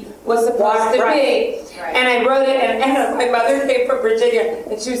comedy was supposed to be. Right. And I wrote it, and my mother came from Virginia,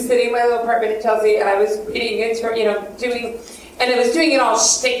 and she was sitting in my little apartment in Chelsea, and I was reading it, and it was doing it all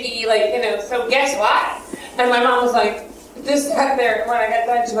sticky, so guess what? And my mom was like, just sat there, when I got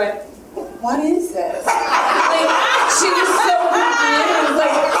done, she went, what is this? She was so confused,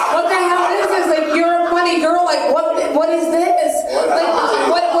 what the hell is this? You're a funny girl, what is this?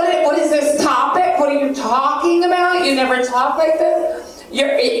 What is this topic? What are you talking about? You never talk like this?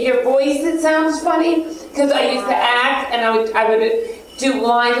 Your voice, it sounds funny, because I used to act, and I would do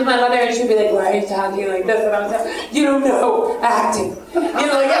lines with my mother, and she'd be like, why are you talking like this? And I was like, you don't know acting. I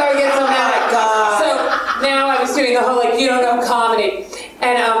would get so mad. So now I was doing the whole, you don't know comedy.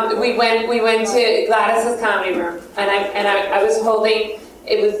 And we went to Gladys's comedy room, and I was holding,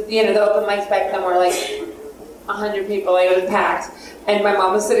 it was, the open mics back then were 100 people, it was packed. And my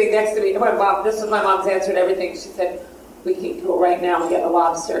mom was sitting next to me, this was my mom's answer to everything. She said, we can go right now and get a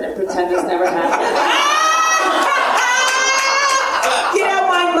lobster and pretend this never happened.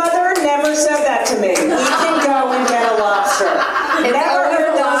 My mother never said that to me. We can go and get a lobster. Never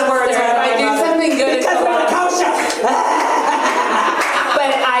heard those words out of my mother. I do something good. Because we're kosher. But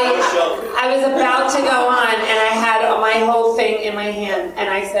I was about to go on, and I had my whole thing in my hand, and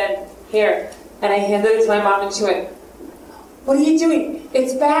I said, here. And I handed it to my mom, and she went, what are you doing?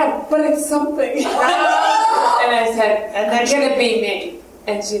 It's bad, but it's something. And I said, I'm going to be me.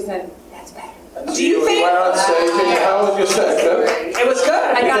 And she said, that's bad. Do you think? Went on stage, how was your set? Good? It was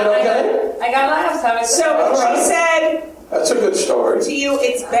good. I got laughs. So she said, that's a good story. To you,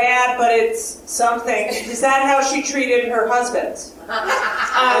 it's bad, but it's something. Is that how she treated her husbands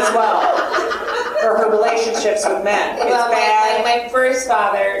as well? Or her relationships with men? It's bad. My first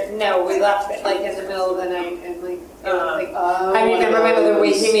father, no, we left it in the middle of the night, and I remember my mother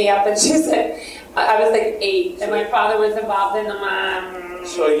waking me up, and she said, I was 8, and my father was involved in the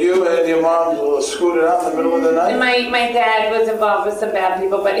So you and your mom scooted out in the middle of the night? And my dad was involved with some bad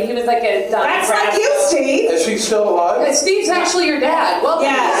people, but he was a dumb That's like you, Steve. Is he still alive? Steve's actually your dad. Well,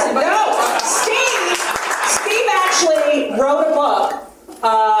 yes. No, Steve actually wrote a book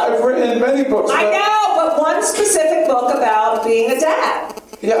I've written many books. I know, but one specific book about being a dad.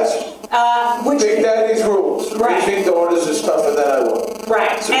 Yes. Which Big Daddy's Rules. Right. Raising daughters is tougher than I will.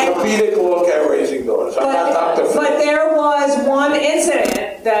 Right. It's a comedic look at raising daughters. I'm not Dr. Phil. But there was one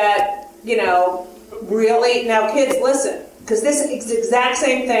incident that, really, now kids, listen, because this exact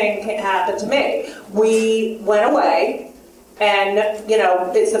same thing happened to me. We went away, and,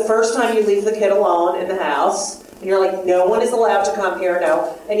 it's the first time you leave the kid alone in the house. And you're like, no one is allowed to come here,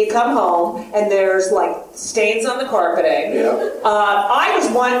 no. And you come home, and there's like stains on the carpeting. Yeah. I was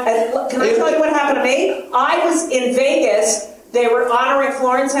can I tell you what happened to me? I was in Vegas. They were honoring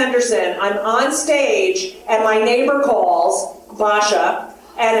Florence Henderson. I'm on stage, and my neighbor calls, Basha,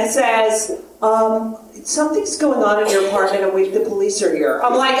 and it says, something's going on in your apartment, and the police are here.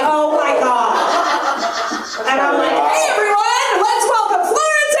 I'm like, oh my God. And I'm like, hey everyone, let's welcome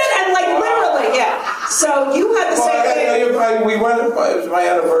Florence, and like literally, yeah. So you had the same thing. We went, it was my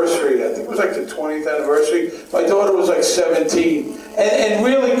anniversary, I think it was like the 20th anniversary. My daughter was like 17. And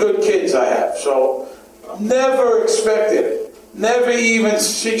really good kids I have, so never expected it. Never even,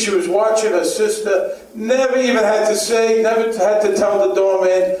 she was watching her sister, never even had to say, never had to tell the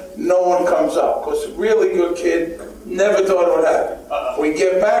doorman, no one comes up. Because really good kid, never thought it would happen. We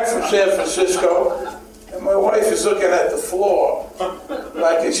get back from San Francisco, and my wife is looking at the floor,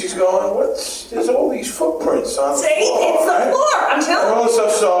 and she's going, there's all these footprints on the floor. It's the floor, I'm telling you. And also,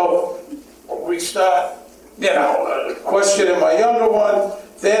 so we start, questioning my younger one.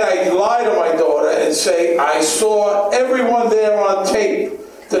 Then I lie to my daughter and say, I saw everyone there on tape.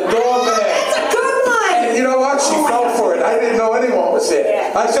 The doorman. That's a good one. And you know what? She fell for it. I didn't know anyone was there.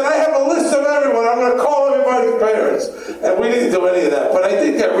 Yeah. I said, I have a list of everyone. I'm going to call everybody's parents. And we didn't do any of that. But I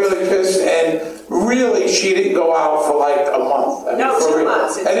did get really pissed. And really, she didn't go out for like a month. No, 2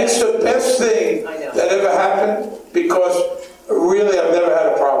 months. And it's the best thing that ever happened because really, I've never had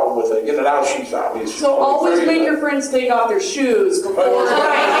a problem with it. Now she's obviously. So always make your friends take off their shoes before.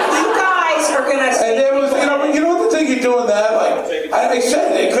 Right. You guys are gonna. And there was, you know what the thing you doing that? Like I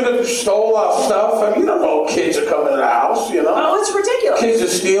said, they could have stole our stuff. I mean, you don't know kids are coming to the house. Oh, it's ridiculous. Kids are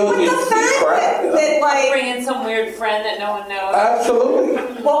stealing your crap. That bring in some weird friend that no one knows.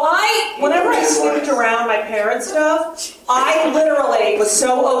 Absolutely. Well, whenever I snooped around my parents' stuff, I literally was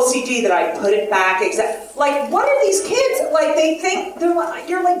so OCD that I put it back exactly. Like, what are these kids? Like, they think you're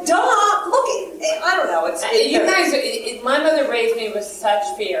like, duh. Look, I don't know. You guys, my mother raised me with such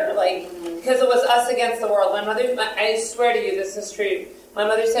fear, because it was us against the world. My mother, I swear to you, this is true. My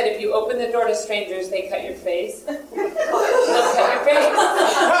mother said, if you open the door to strangers, they cut your face. They'll cut your face.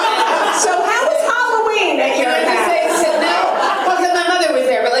 So how was Halloween at your house? Because my mother was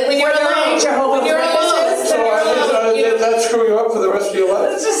there, but when you're alone, did that screw you up for the rest of your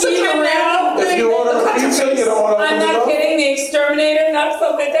life? It's just around. If you order a pizza, you don't want to open I'm not kidding. The exterminator knocks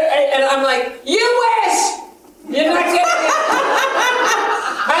something there, and I'm like, you wish. You're not kidding.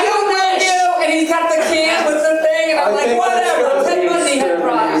 I don't know you, and he's got the can with the thing, and I'm like, whatever. Ted Bundy had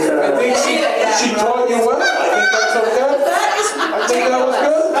problems. I think she taught you well. I think that's okay. I think that was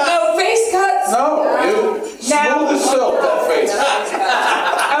good. No face cuts. No, you smooth as silk, that face.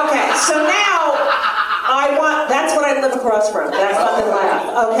 Okay, so now that's what I live across from. That's Fucking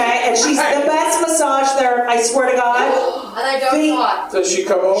Laugh. Okay, and she's the best massage therapist. I swear to God. And I don't talk. Does she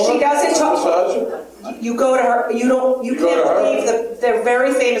come over? She doesn't talk. You go to her. You can't believe the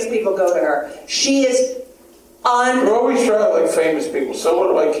very famous people go to her. She is We're always trying to like famous people, so what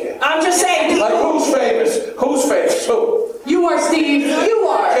do I care? I'm just saying. Like who's famous? Who's famous? Who? You are, Steve. You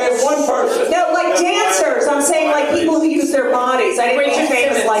are. Okay, one person. No, like dancers. I'm saying like people who use their bodies. I didn't mean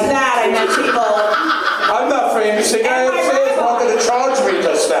famous like that. I meant people. I'm not famous. The guy upstairs wanted to charge me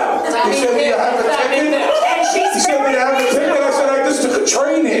just now. He said, "Do you have a ticket?" He said, "Do you have a ticket?" I said, "I just took a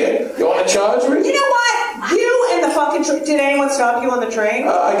train here. You want to charge me?" You know what? You and the fucking train. Did anyone stop you on the train?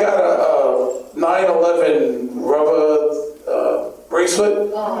 I got a 9/11 rubber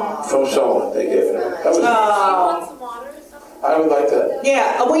bracelet from someone. They gave it. That was I would like that.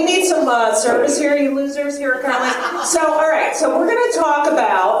 Yeah, we need some service here, you losers here at Carolina. So, all right, so we're going to talk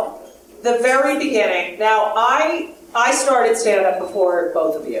about the very beginning. Now, I started stand-up before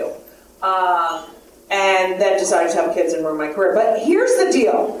both of you, and then decided to have kids and ruin my career. But here's the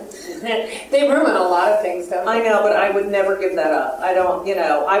deal. They ruin a lot of things, don't they? I know, but I would never give that up. I don't,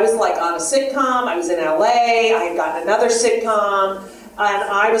 I was like on a sitcom. I was in LA. I had gotten another sitcom. And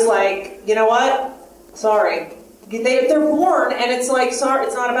I was like, you know what? Sorry. They're born, and it's like, sorry,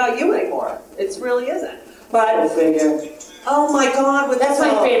 it's not about you anymore. It really isn't. But Oh my God, That's my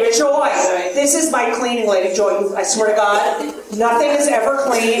favorite. Joy. This is my cleaning lady, Joy. I swear to God, nothing is ever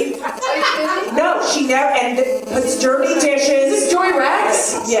clean. No, she never, and puts dirty dishes. Is this Joy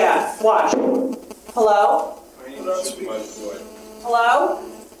Rex? Yeah, watch. Hello? Hello?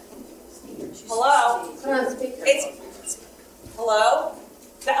 Hello? It's, hello?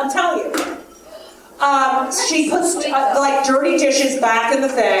 I'm telling you. She puts like dirty dishes back in the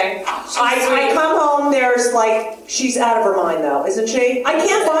thing. I come home, there's like, she's out of her mind though, isn't she? I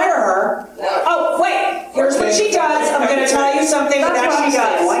can't fire her. Oh, wait, here's what she does. I'm going to tell you something that she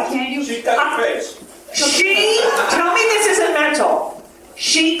does. Why can't you? She's got your face. Tell me this isn't mental.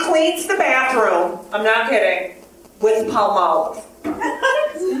 She cleans the bathroom, I'm not kidding, with Palmolive.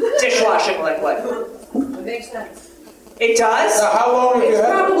 Dishwashing liquid. It makes sense. It does? Now, how long have you It's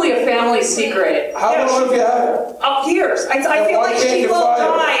had it? probably a family secret. How long have you had it? Oh, years. I feel why like can't she you will fire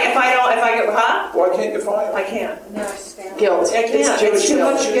her? die if I get, huh? Why can't you fire I it? can't. No, it's family. Guilt. I can't. It's Jewish It's too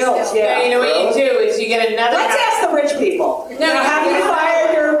guilt. much guilt, Yeah, you yeah. know what you do is you get another. Let's ask the rich people. No, Have you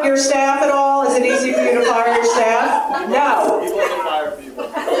fired your staff at all? Is it easy for you to fire your staff? No. People can fire people.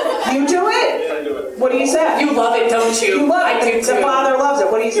 You do it? I do it. What do you say? You love it, don't you? You love I it. do The too. father loves it.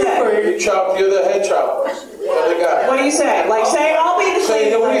 What do you say? You're the head chopper. You're the guy. What do you say? Like, say, I'll be the Say,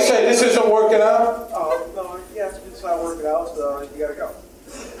 cleaning what do you lady. say? This isn't working out? Oh, no, yeah, it's not working out, so you gotta go.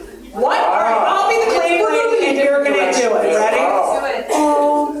 What? All right, I'll be the cleaning lady and you're going to do it. Ready? Wow. Do it.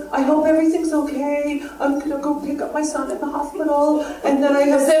 Oh, I hope everything's okay. I'm going to go pick up my son at the hospital, and then I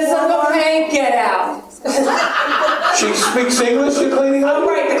have Is this okay? Get out. She speaks English, the cleaning Oh,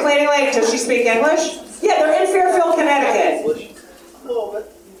 lady? right, the cleaning lady. Does she speak English? Yeah, they're in Fairfield, Connecticut. A little bit.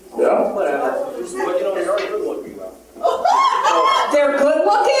 Yeah. Whatever. But you know, they are good looking though. They're good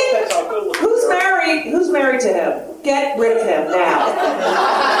looking? That's how good looking. Who's married? Who's married to him? Get rid of him now.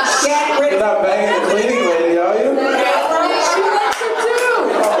 Get rid You're of not him. banging the cleaning lady, are you? She likes it too.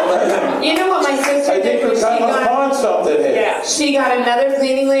 Oh, man. You know what my sister I did think when we're she kind of got? on something here. Yeah. She got another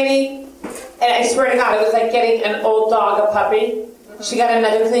cleaning lady, and I swear to God, it was like getting an old dog a puppy. She got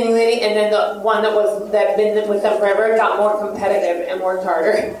another cleaning lady, and then the one that been with them forever got more competitive and worked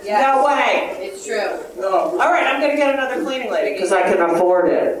harder. Yeah. No way. It's true. No. All right, I'm going to get another cleaning lady because I can afford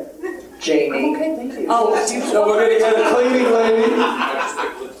it. Jamie. Okay, thank you. Oh, So we're gonna get a cleaning lady.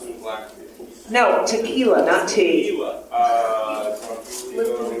 no, tequila, not tea.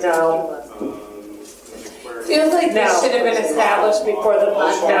 No. Feels like No. this should have been established before the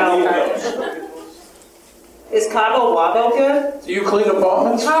podcast started. Is Cabo Wabo good? Do you clean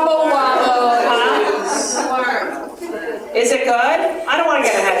apartments? Cabo Wabo. Worm. Is it good? I don't want to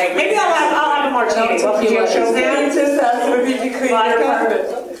get a headache. Maybe I'll have a martini. What would you have, Chopin?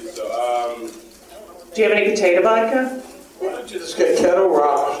 Vodka? Do you have any potato vodka? Why don't you just get Kettle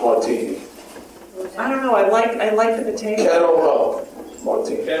Rock martini? I don't know. I like the potato. Kettle Rock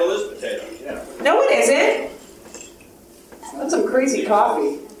martini. Kettle is potato, yeah. No, it isn't. That's some crazy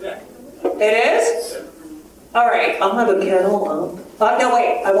coffee. It is? All right, I'll have a kettle up. No,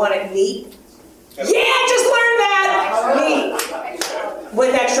 wait. I want it neat. Yeah, just learned that. Neat.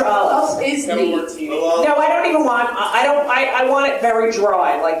 With extra olives. Is neat. No, I don't even want. I want it very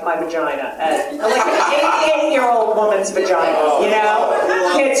dry, like my vagina, like an 88-year-old woman's vagina. You know,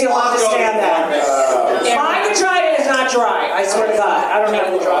 kids, you'll understand that. My vagina is not dry. I swear to God, I don't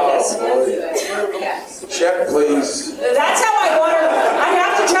know the dryness. Yes. Check, please. That's how I order. I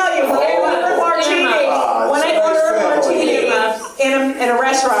have to tell you, when I order a martini, in a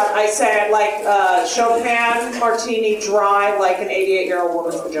restaurant, I said like Chopin martini dry, like an 88-year-old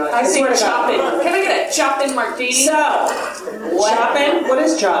woman's vagina. I say swear to God. chopping. Can I get a chopping martini? So, chopping? What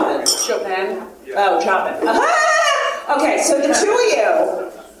is chopping? Chopin. Oh, chopping. Aha! Okay, so the two of you,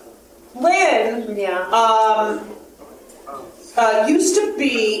 Lynn, used to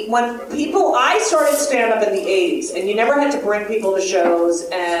be, when people, I started stand-up in the 80s, and you never had to bring people to shows,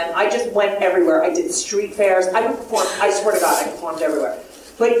 and I just went everywhere. I did street fairs. I would perform, I swear to God, I performed everywhere.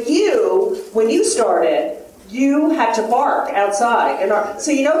 But you, when you started, you had to bark outside.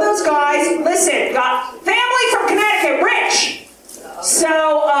 So you know those guys, listen, got family from Connecticut, rich.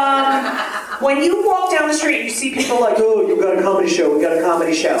 So when you walk down the street and you see people like, oh, you've got a comedy show, we got a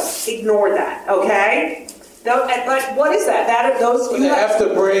comedy show. Ignore that, okay? But what is that? They have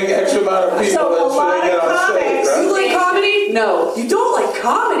to bring X amount of people So a in so lot they get of on stage, comics- right? You like comedy? No. You don't like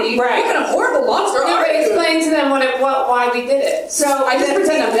comedy? Right. What kind of horrible monster No, are but you? explain to them why we did it. So I just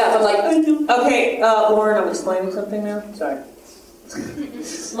pretend I'm deaf. I'm like, okay, Lauren, I'm explaining something now. Sorry.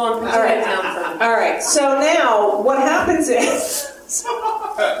 Lauren, put All your right. head down for me. All right. So now what happens is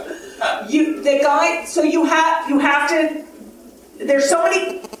you have to. There's so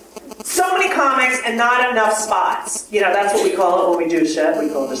many so many comics and not enough spots. That's what we call it when we do shit. We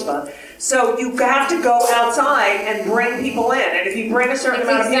call it a spot. So you have to go outside and bring people in. And if you bring a certain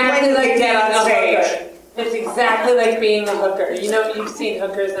amount of people in, you can get on stage. It's exactly like being a hooker. You've seen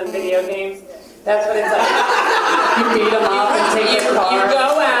hookers on video games. That's what it's like. You beat them up and take your car. You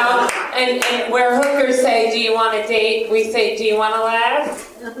go out, and where hookers say, "Do you want to date?" we say, "Do you want to laugh?"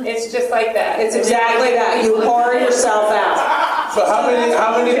 It's just like that. It's exactly that. You pour yourself out. So how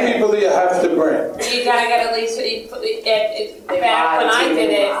many people do you have to bring? You gotta get at least. Back when I did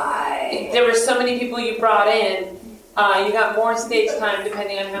it, there were so many people you brought in. You got more stage time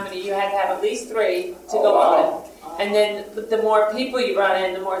depending on how many. You had to have at least 3 to go on. And then the more people you brought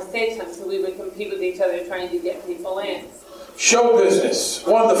in, the more stage time. So we would compete with each other trying to get people in. Show business,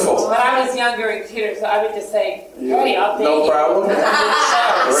 wonderful. When I was younger and cuter, so I would just say, "Hey, I'll date you." No problem.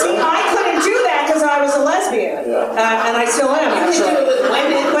 See, I couldn't do that because I was a lesbian, and I still am. You could do it with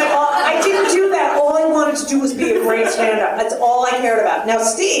women, but I didn't do that. All I wanted to do was be a great stand-up. That's all I cared about. Now,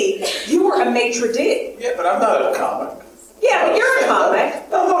 Steve, you were a maitre d'. Yeah, but I'm not a comic. Yeah, but you're a comic.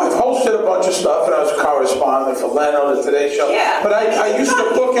 No, I've hosted a bunch of stuff, and I was a correspondent for Leno, the Today Show. Yeah. But I used to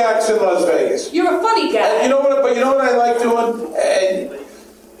book acts in Las Vegas. You're a funny guy. And you know what I like doing? And,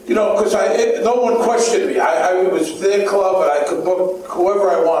 because no one questioned me. It was their club, and I could book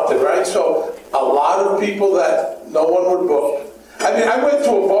whoever I wanted, right? So a lot of people that no one would book. I mean, I went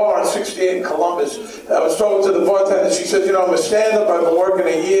to a bar on 68 in Columbus. I was talking to the bartender. She said, I'm a stand-up. I've been working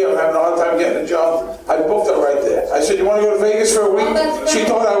a year. I'm having a hard time getting a job. I booked her right there. I said, you want to go to Vegas for a week? She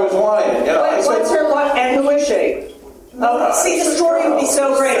thought I was lying. What's her what? And who is she? See, the story would be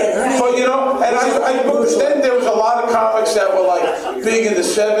so great. But and I booked. Then there was a lot of comics that were like big in the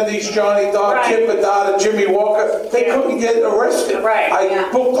 '70s. Johnny Dodd, Kip Adada, Jimmy Walker. They couldn't get arrested. Right.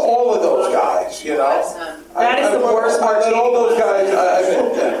 I booked all of those guys. That is the worst part. I all those guys. I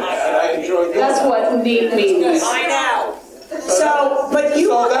booked them, and I enjoyed them. That's what neat means. I know. So, but you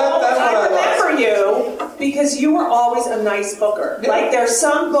were I remember you because you were always a nice booker. Yeah. Like there's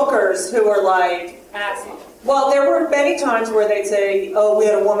some bookers who are like, well, there were many times where they'd say, "Oh, we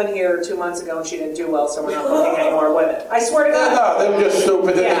had a woman here 2 months ago and she didn't do well, so we're not booking any more women." I swear to God. No, they were just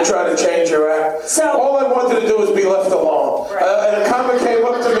stupid. They were trying to change your act. So all I wanted to do was be left alone. And a comic came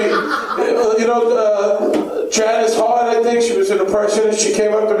up to me. Janice Hart, I think she was an impersonist. She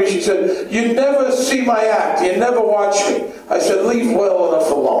came up to me. She said, "You never see my act. You never watch me." I said, "Leave well enough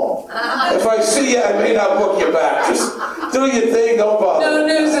alone. If I see you, I may not book you back. Just do your thing. Don't bother." No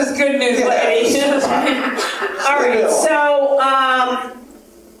news is good news, lady. All right. So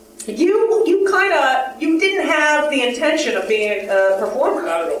you didn't have the intention of being a performer.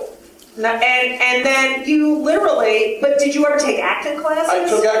 Not at all. And then you literally, but did you ever take acting classes? I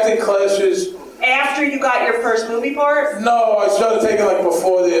took acting classes. After you got your first movie part? No, I started taking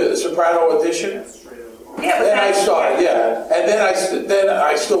before the Soprano audition. Yeah, but then I started, and then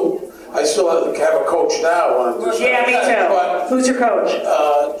I still have a coach now. Yeah, me too. But, who's your coach?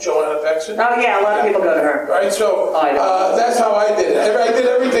 Joanna Bexon. Oh yeah, a lot of people go to her. Right, so that's how I did it. I did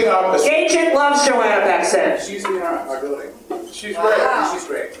everything opposite. Agent loves Joanna Bexon. She's in our building. She's great. She's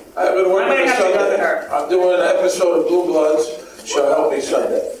great. I've been working with Sunday. I'm doing an episode of Blue Bloods. She'll help me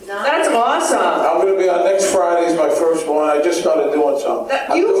Sunday. That's awesome. I'm going to be on next Friday's my first one. I just started doing something.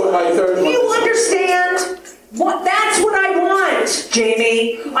 I'm doing my third one. Do you understand? That's what I want,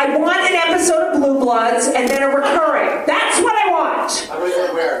 Jamie. I want an episode of Blue Bloods and then a recurring. That's what I want. I'm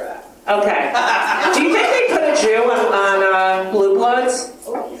really aware of that. Okay. Do you think they put a Jew on Blue Bloods?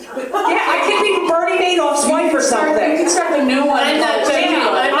 Yeah, I could be Bernie Madoff's wife or something. You can start a new one. I'm not judging you.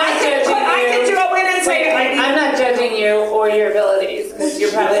 I'm not judging you or your abilities because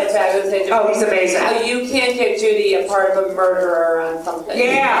you're probably a fabulous agent. Oh, he's amazing. You can't get Judy a part of a murderer on something.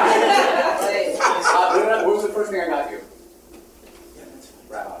 Yeah. What was the first thing I got you?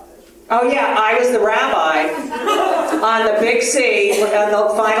 Rabbi. Oh yeah, I was the rabbi on the Big C, on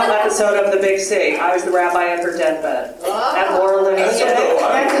the final episode of the Big C. I was the rabbi on her deathbed. And Laura Linney did it.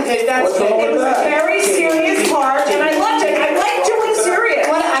 What's wrong It with was a that? very serious part, and I loved it. I like doing serious.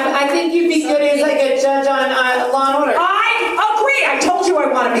 I think you'd be good as like a judge on Law and Order. I agree. I told you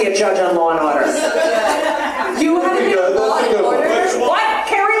I want to be a judge on Law and Order. You have to be Law and Order? What,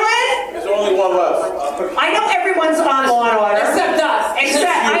 Carrie Lynn? There's only one left. I know everyone's on Law and Order. Except us.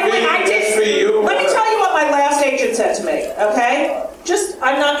 I did. For you. Let me tell you what my last agent said to me, okay?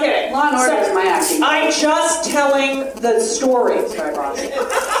 I'm not kidding. Law and Order is my acting. I'm just telling the story.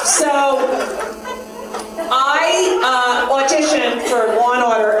 So, I auditioned for Law and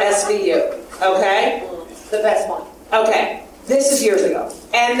Order SVU, okay? The best one. Okay, this is years ago.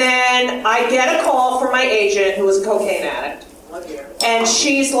 And then I get a call from my agent, who was a cocaine addict, And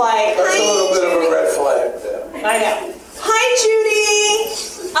she's like, That's a little bit of a red flag there. I know. Hi, Judy.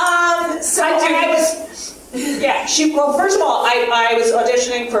 So I was, yeah, well, first of all, I was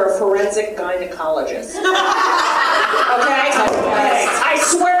auditioning for a forensic gynecologist. Okay? I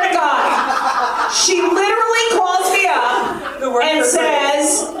swear to God. She literally calls me up and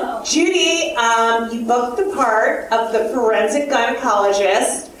says, Judy, you booked the part of the forensic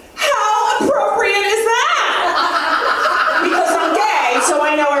gynecologist. How appropriate is that? Because I'm gay, so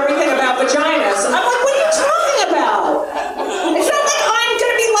I know everything about vaginas. I'm like, what are you talking about? It's not like I'm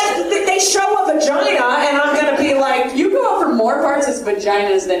going to be like, they show a vagina and I'm going to be like, You go for more parts as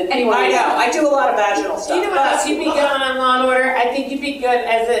vaginas than anyone I else. know, I do a lot of vaginal stuff. You know what else you'd be good on Law and Order? I think you'd be good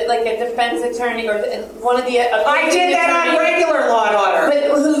as a defense attorney or one of the. I did that on regular Law and Order. But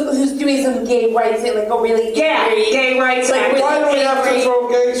who's doing some gay rights and like a really Gay rights. Like, Why do we have to throw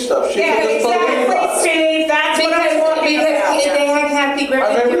gay stuff? She Yeah, can just exactly, believe us. Steve. That's what I was talking because about. they had Kathy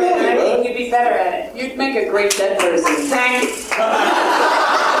Griffin I mean, do it, and I really, think you'd be better at it. You'd make a great dead person. Thank you.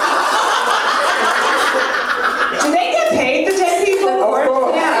 Do they get paid, the dead people? Of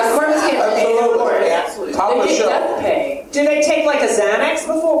course. Yeah, of course get paid. Of course. Absolutely. Top of the They get show. death pay. Do they take like a Xanax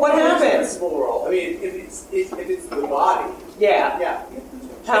before? What happens? Role. I mean, if it's the body, Yeah. yeah.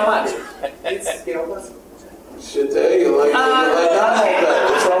 How much? It's less. Sit there, you lay down all okay. day.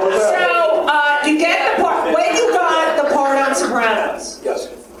 What's wrong with that? So, you get the part, when you got the part on Sopranos, Yes.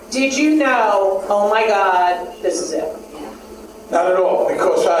 did you know, oh my God, this is it? Not at all,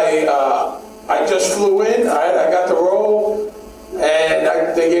 because I just flew in, I got the role,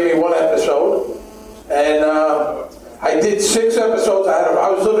 and they gave me one episode, and I did 6 episodes. I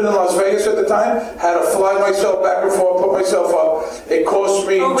was living in Las Vegas at the time, had to fly myself back and forth, put myself up. It cost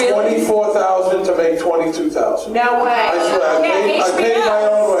me $24,000 to make $22,000. No way. I swear, I paid my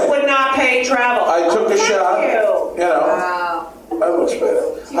own way. Would not pay travel. I took a shot, You. you know. That looks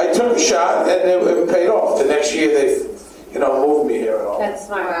better. I took a shot, and it paid off. The next year, they, moved me here and all. That's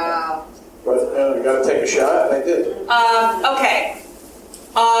smart. Wow. But you got to take a shot, and I did. Okay.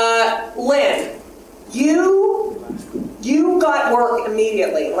 Lynn, you got work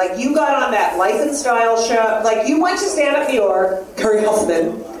immediately. Like, you got on that Life and Style show. Like, you went to Stand Up New York. Carrie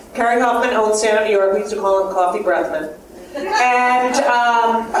Hoffman owns Stand Up New York. We used to call him Coffee Breathman. And,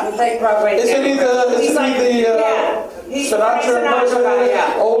 It's like Broadway. Isn't he the He's Sinatra Sinatra guy, impersonator?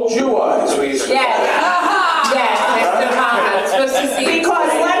 yeah. Old Jew eyes, we used to call him. Yes, I'm supposed to see.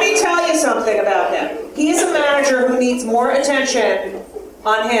 Because let me tell you something about him. He is a manager who needs more attention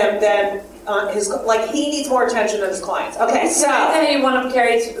on him than on his, he needs more attention than his clients. Okay, so. I'll tell you one of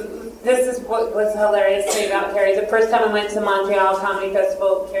Carrie's, this is what was hilarious to me about Carrie. The first time I went to Montreal Comedy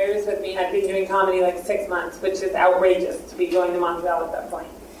Festival, Carrie was with me. I'd been doing comedy 6 months, which is outrageous to be going to Montreal at that point.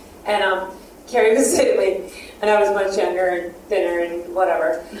 And Carrie was sitting with me, and I was much younger and thinner and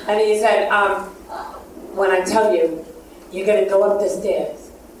whatever. And he said, when I tell you, you're going to go up the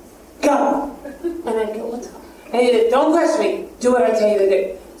stairs. Go! And I'd go, what's up? And he said, don't question me. Do what I tell you to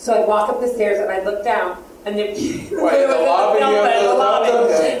do. So I'd walk up the stairs, and I'd look down, and then the lobby?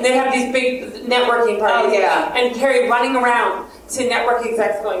 Okay. they have these big networking parties. Oh, yeah. And Carrie running around to network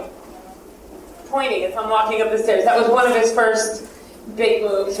execs going, pointing as I'm walking up the stairs. That was one of his first big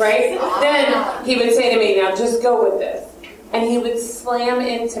moves, right? Then he would say to me, now just go with this. And he would slam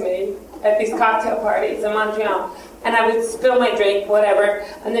into me at these cocktail parties in Montreal. And I would spill my drink, whatever.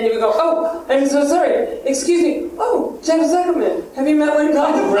 And then he would go, oh, I'm so sorry. Excuse me. Oh, Jeff Zuckerman. Have you met Lynn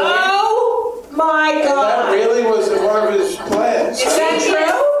Coffin? Oh my And God. that really was one of his plans. Is that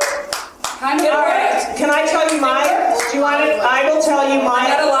true? Kind of. All right. Can I tell you mine? Do you want it? I will tell you mine. I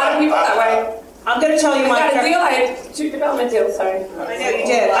got a lot of people that way. I'm going to tell you I mine. got a deal. I had 2 development deals, sorry. I know you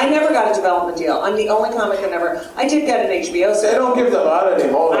did. I never got a development deal. I'm the only comic that never. I did get an HBO They series. don't give them out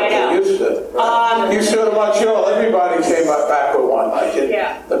anymore I like know. they used to. Right? You saw the Montreal, everybody came back with one, in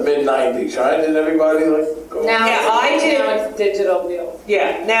the mid-90s, right? Didn't everybody go? Now, Yeah, I did. Now it's digital deals.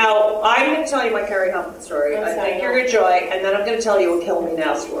 Yeah. Now I'm going to tell you my Carrie Huffman story. I think you're going to enjoy, and then I'm going to tell you a Kill Me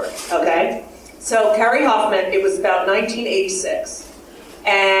Now story. Okay. So Carrie Huffman. It was about 1986.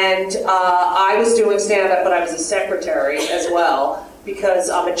 And I was doing stand-up, but I was a secretary as well,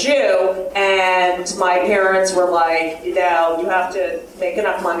 because I'm a Jew, and my parents were like, you have to make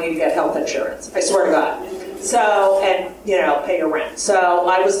enough money to get health insurance. I swear to God. So, and, pay your rent. So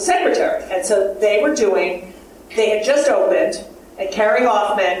I was a secretary. And so they had just opened, and Carrie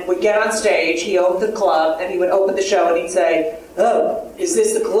Hoffman would get on stage, he opened the club, and he would open the show, and he'd say, oh, is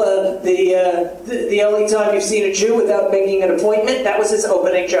this the club, the only time you've seen a Jew without making an appointment? That was his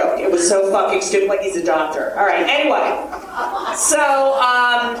opening joke. It was so fucking stupid, like he's a doctor. All right, anyway. So,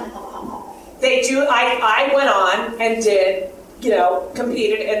 I went on and did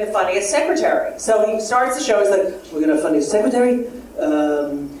competed in the funniest secretary. So he starts the show, he's like, we're going to have funniest secretary,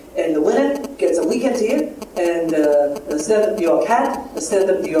 and the winner gets a weekend here, and a stand-up New York hat, a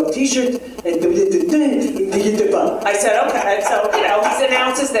stand-up New York t-shirt, and I said, okay. So, he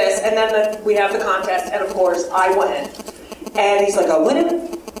announces this, and then we have the contest, and of course, I win. And he's like, our winner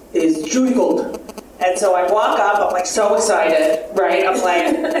is Judy Gold. And so I walk up, I'm like so excited, right? I'm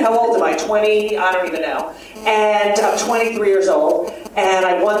like, how old am I? 20? I don't even know. And I'm 23 years old, and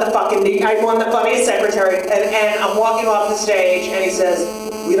I won the funniest secretary, and I'm walking off the stage, and he says,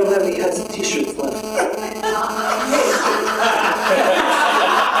 we don't have any hats and t-shirts left.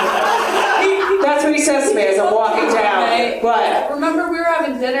 That's what he says to me as I'm walking down. What? Remember we were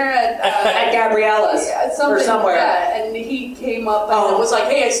having dinner at Gabriella's or somewhere. Yeah, and he came up and was like,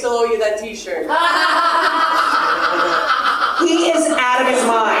 hey, I still owe you that t-shirt. He is out of his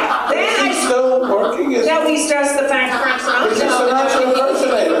mind. Is he still working? No, he's just the Frank Sinatra. He's just Sinatra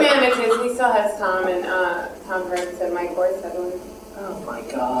impersonator. He manages. He still has Tom and Tom Hanks and Mike Horst. Oh my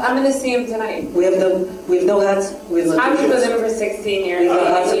God! I'm gonna see him tonight. We have no hats. We have no I've been with t-shirts. him for 16 years. We have no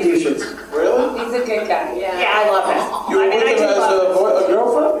hats and t-shirts. Really? He's a good guy. Yeah. Yeah, I love him. You were with him as a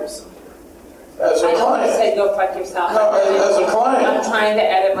girlfriend? As a I don't want to client? say go fuck yourself. No, as a client. I'm trying to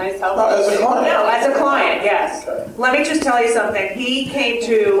edit myself. No, as a client. No, as a client, yes. Okay. Let me just tell you something. He came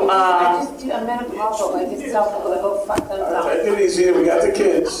to. I just do a menopausal. I just tell people to go fuck themselves. Take it easy. We got the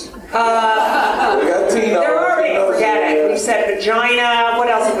kids. We got Tina. They're already, forget it. We've said vagina. What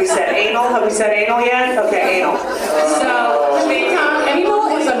else have we said? Anal? Have we said anal yet? Okay, anal. So,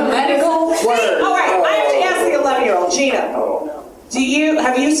 Anal is a medical word. All right, I have to ask the 11-year-old, Gina.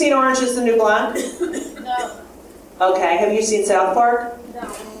 Have you seen Orange is the New Black? No. Okay, have you seen South Park? No.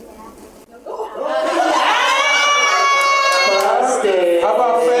 Busted. How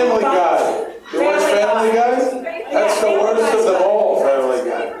about Family Guy? You watch Family Guy? That's the worst of them all, Family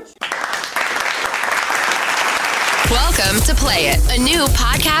Guy. Welcome to Play It, a new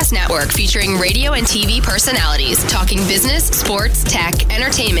podcast network featuring radio and TV personalities talking business, sports, tech,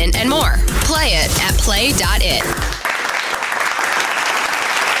 entertainment, and more. Play it at play.it.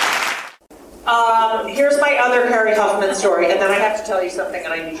 Here's my other Harry Huffman story, and then I have to tell you something,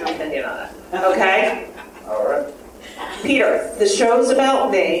 and I need your opinion on it. Okay? All right. Peter, the show's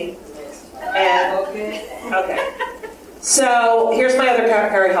about me, and... Okay. So, here's my other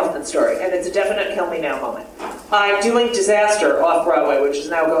Harry Huffman story, and it's a definite kill me now moment. I'm doing Disaster off-Broadway, which is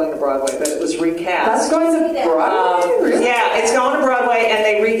now going to Broadway, but it was recast. That's going to Broadway? Really? Yeah, it's going to Broadway, and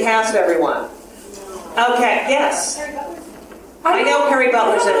they recast everyone. Okay, yes. I know Harry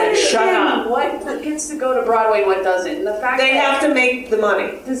Butler's in it. Shut up. What gets to go to Broadway and what doesn't? And the fact They that have to make the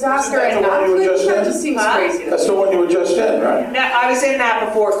money. Disaster Isn't that and the one not you were Clinton, just that in? just seems Huh? crazy to That's me. the one you were just in, right? No, I was in that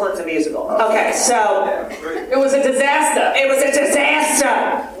before Clinton Musical. Okay, so It was a disaster. it was a disaster.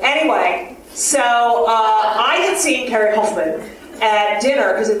 Anyway, so I had seen Harry Huffman at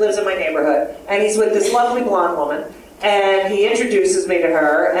dinner because he lives in my neighborhood, and he's with this lovely blonde woman. And he introduces me to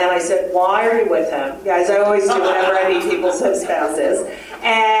her, and I said, why are you with him? Guys, I always do whenever I meet people's spouses.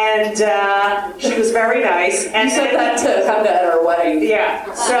 And she was very nice. And You said that to have that at our wedding.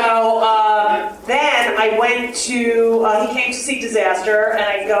 Yeah. So then I went to, he came to see Disaster, and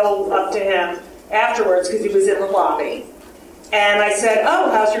I go up to him afterwards because he was in the lobby. And I said, oh,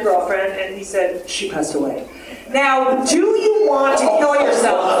 how's your girlfriend? And he said, she passed away. Now, do you want to kill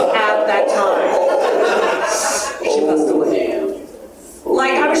yourself at that time? She passed away.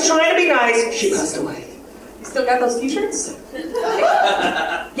 Like, I was trying to be nice. She passed away. You still got those t-shirts?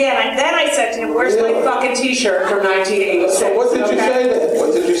 Yeah, and then I said to him, where's my fucking t-shirt from 1986? So what did you say then?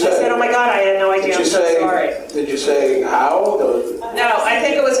 What did you say? I said, oh my God, I had no idea. I'm so sorry. Did you say how? No, I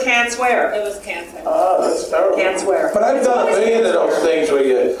think it was can't swear. It was cancer. Oh, that's terrible. Can't swear. But I've done a million of those things where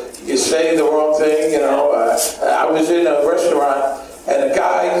you say the wrong thing, you know. I was in a restaurant and a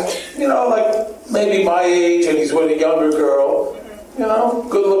guy, you know, like maybe my age, and he's with a younger girl, you know,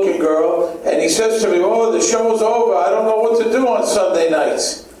 good-looking girl, and he says to me, oh, the show's over, I don't know what to do on Sunday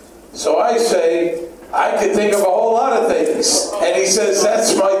nights. So I say, I could think of a whole lot of things. And he says,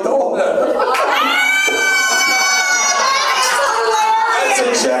 that's my daughter. That's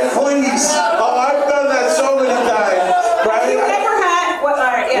a check, please. Oh, I've done that so many times. Right? You ever had, what, all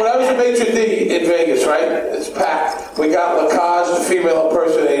right, yeah. When I was a maitre d' in Vegas, right? It's packed. We got Lacage, the female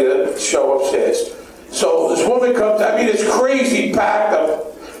impersonator, show upstairs. So this woman comes, I mean, it's crazy packed.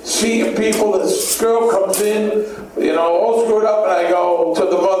 I'm seeing people. This girl comes in, you know, all screwed up, and I go to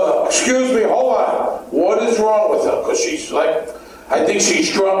the mother, excuse me, hold on. What is wrong with her? Because she's like, I think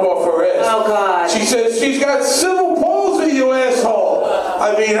she's drunk off her ass. Oh, God. She says, she's got cerebral palsy, you asshole.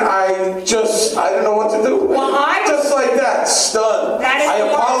 I mean, I didn't know what to do. Well, just like that, stunned. That is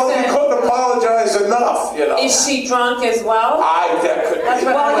couldn't apologize enough, you know. Is she drunk as well? That could be.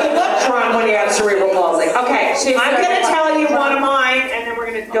 Well, you look drunk when you have cerebral palsy. Okay, I'm going to tell you one of mine, and then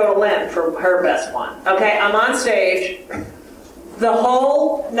we're going to go to Lynn for her best one. Okay, I'm on stage. The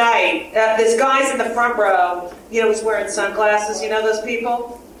whole night, this guy's in the front row. You know, he's wearing sunglasses. You know those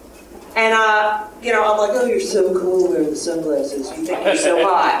people? And, you know, I'm like, oh, you're so cool wearing the sunglasses. You think you're so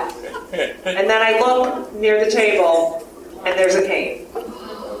hot. And then I look near the table, and there's a cane.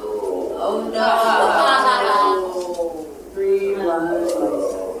 Oh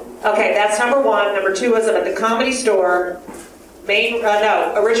no. Okay, that's number one. Number two is I'm at the Comedy Store,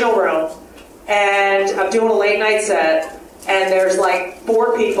 original room, and I'm doing a late night set. And there's like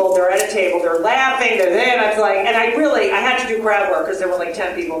 4 people, they're at a table, they're laughing, they're there, and I was like, and I had to do crowd work because there were like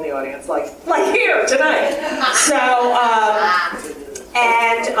 10 people in the audience, like here tonight. So,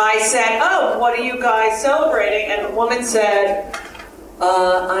 and I said, oh, what are you guys celebrating? And the woman said,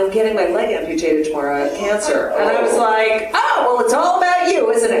 I'm getting my leg amputated tomorrow, I have cancer. And I was like, oh, well, it's all about you,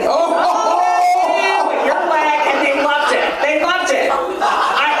 isn't it? Oh, your leg, and they loved it. They loved it.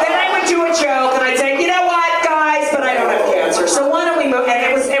 Then I would do a joke, and I'd say, you know what, guys, but I don't have cancer. So why don't we move? And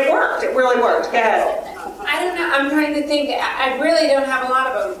it worked. It really worked. Go ahead. I don't know. I'm trying to think. I really don't have a lot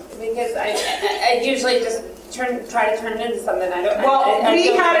of them because I usually just try to turn it into something. I don't. Well,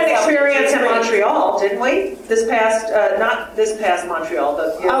 we had an experience in Montreal, didn't we? This past, not this past Montreal,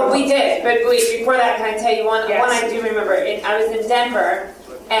 but oh, we did. But wait, before that, can I tell you one? Yes. One I do remember. I was in Denver,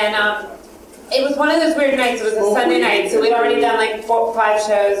 and it was one of those weird nights. It was a Sunday night, so we'd already done like 4 or 5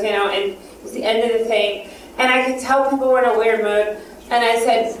 shows, you know, and it was the end of the thing. And I could tell people were in a weird mood. And I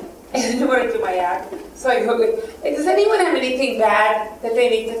said, I didn't want to do my act. So I go, does anyone have anything bad that they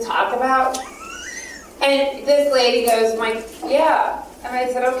need to talk about? And this lady goes, yeah. And I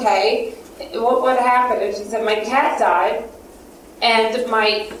said, okay, what happened? And she said, my cat died. And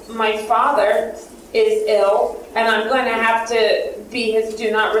my father is ill. And I'm going to have to be his do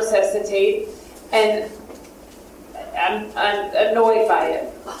not resuscitate. And I'm annoyed by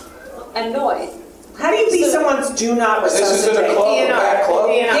it. Annoyed. How do you be someone's do not resuscitate? This is in a club, a back club?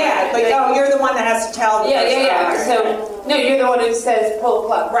 Yeah, but no, you're the one that has to tell the person. Yeah. So, no, you're the one who says pull the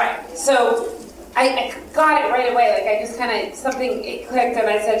plug. Right. So, I got it right away. Like, I just kind of, it clicked, and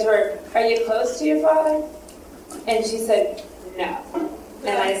I said to her, are you close to your father? And she said, no.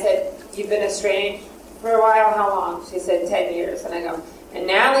 And I said, you've been estranged for a while? How long? She said, 10 years. And I go, and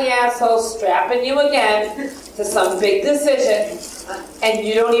now the asshole's strapping you again to some big decision, and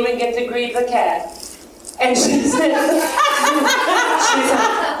you don't even get to grieve the cat. And she said,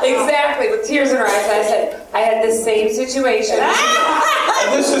 exactly, with tears in her eyes. I said, I had the same situation.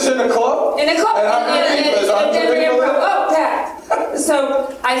 And this is in a club? In a club. Oh, packed.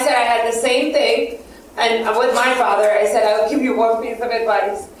 So I said I had the same thing, and with my father, I said, I'll give you one piece of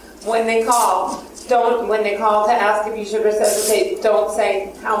advice. When they call to ask if you should resuscitate, don't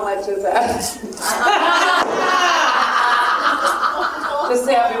say, how much is that? Just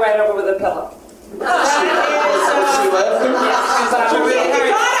say, I'll be right over with a pillow. She left him?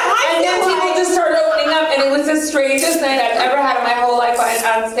 And then people just started opening up, and it was the strangest night I've ever had in my whole life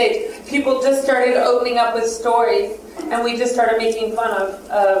on stage. People just started opening up with stories, and we just started making fun of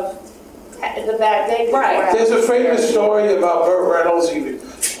the bad day. Right. There's a famous story about Burt Reynolds.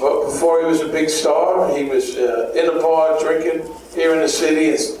 Before he was a big star, he was in a bar drinking here in the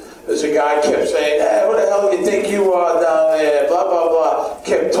city. There's a guy kept saying, hey, who the hell do you think you are down there? Blah, blah, blah.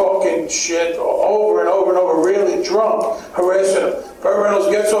 Kept talking shit over and over and over, really drunk, harassing him. Burt Reynolds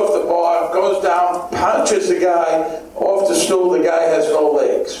gets off the bar, goes down, punches the guy off the stool. The guy has no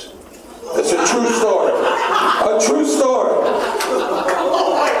legs. It's a true story. A true story.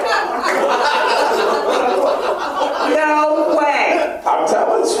 No way. I'm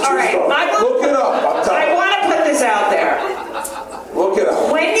telling you, it's a true story. Look it up. I want to put this out there. Look it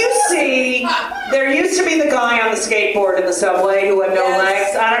up. When you see, there used to be the guy on the skateboard in the subway who had no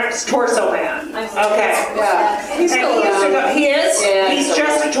legs. It's Torso Man. Okay. Yeah. He's still around. He is? Yeah, he's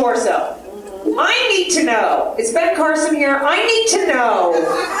just a torso. I need to know. Is Ben Carson here? I need to know.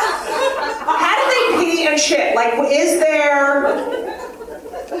 How do they pee and shit? Like, is there...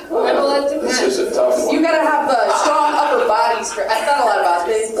 This is a tough one. You gotta have strong upper body strength. I thought a lot about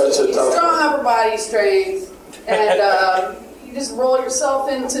this. That's a tough strong one. upper body strength, and you just roll yourself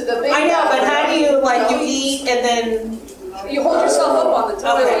into the big. I know, but how do you, like, you eat and then... You hold yourself up on the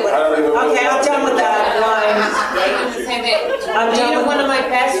toilet. Okay, I'm done with that line. I'm done with one of my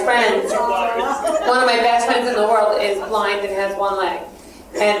best friends. One of my best friends in the world is blind and has one leg.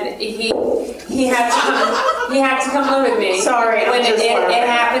 and he had to come live with me. Sorry, when it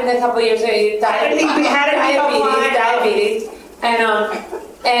happened a couple years ago. He died diabetes, and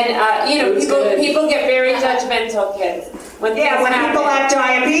you know, people get very judgmental, kids. When people have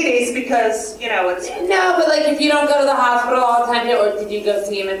diabetes because, you know, it's... No, but like if you don't go to the hospital all the time, or did you go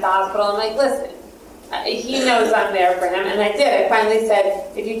see him at the hospital? I'm like, listen, he knows I'm there for him, and I did. I finally said,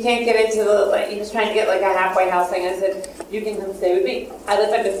 if you can't get into the, like, he was trying to get like a halfway house thing, I said, you can come stay with me. I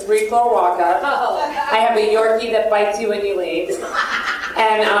live in a 3-floor walk-up. I have a Yorkie that bites you when you leave.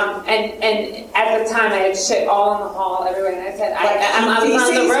 And at the time I had shit all in the hall everywhere, and I said, I'm on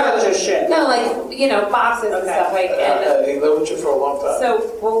the road. Shit. No, like, you know, boxes and stuff like that. He lived with you for a long time.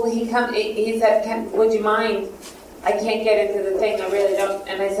 So, well, he said, would you mind? I can't get into the thing, I really don't.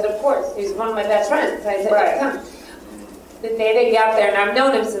 And I said, of course. He's one of my best friends. So I said, right. Come. The day they got there, and I've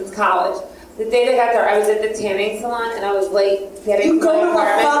known him since college. The day they got there, I was at the tanning salon, and I was late getting to my apartment. You go to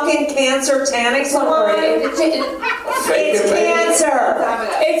a fucking cancer tanning salon? It's cancer.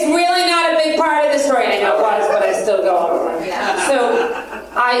 It's really not a big part of the story. I know it was, but I still go on. So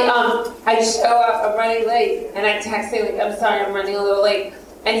I show up, I'm running late, and I text him, like, I'm sorry, I'm running a little late.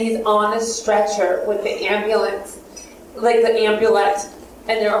 And he's on a stretcher with the ambulance, like the ambulance,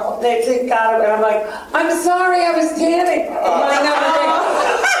 and they got him, and I'm like, I'm sorry, I was tanning.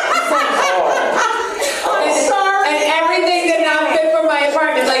 I'm sorry. And everything did not fit for my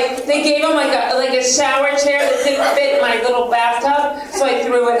apartment. Like they gave him like a shower chair that didn't fit in my little bathtub, so I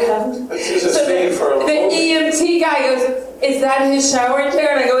threw it out. So the EMT guy goes, is that his shower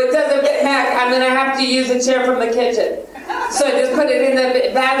chair? And I go, it doesn't fit, Mac. I'm gonna have to use a chair from the kitchen. So I just put it in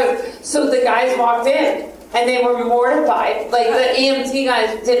the bathroom. So the guys walked in, and they were mortified. Like, the EMT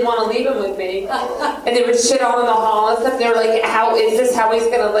guys didn't want to leave him with me. And they would shit all in the hall and stuff. They were like, is this how he's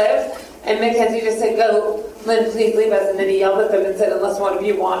going to live? And Mackenzie just said, go, Lynn, please leave us. And then he yelled at them and said, unless one of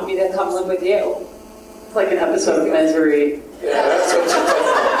you want me to come live with you. It's like an episode of Misery. Yeah, that's what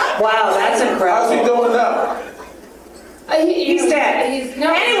wow, that's incredible. How's he doing now? He's dead.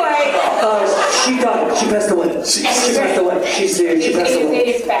 Anyway. She died. She passed away. She passed away. She passed away.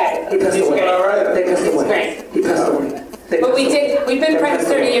 He's bad. He passed away. All right. They passed away. He passed away. But we've been friends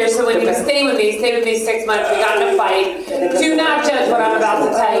 30 years, so when he was staying with me, he stayed with me 6 months. We got in a fight. Do not judge what I'm about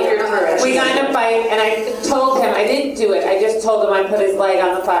to tell you. We got in a fight, and I told him, I didn't do it. I just told him I put his leg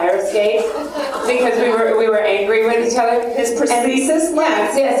on the fire escape because we were angry with each other. His prosthesis?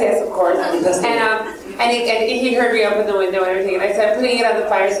 Yes, of course. And he heard me open the window and everything, and I said, I'm putting it on the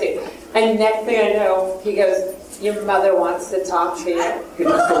fire escape. And next thing I know, he goes, your mother wants to talk to you. And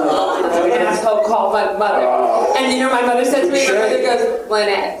asshole called my mother. And you know my mother said to me, my mother goes,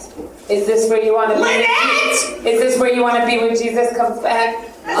 Lynette, is this where you want to be? Lynette! Is this where you want to be when Jesus comes back?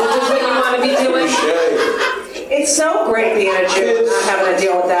 Is this what you want to be doing? It's so great being a Jew and not having to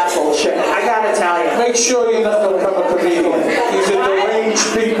deal with that bullshit. I gotta tell you. Make sure you're not going to become a comedian. These are deranged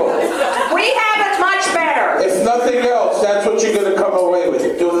people. We have it much better. If nothing else, that's what you're going to come away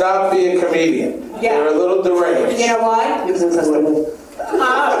with. Do not be a comedian. Yeah. You're a little deranged. You know why?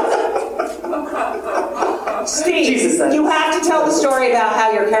 Steve, you have to tell the story about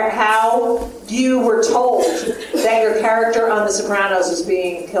how you were told that your character on The Sopranos was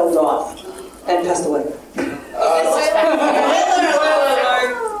being killed off and passed away.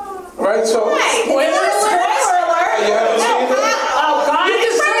 Right, so... Spoiler alert! You haven't seen it? Oh, God. You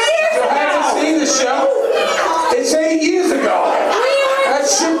haven't seen the show? It's 8 years ago. That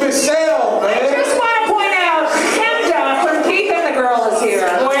ship is sailed, man. I just want to point out, Kemda from Keith and the Girl is here.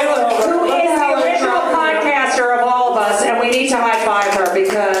 Who is the original podcaster of all of us, and we need to high-five her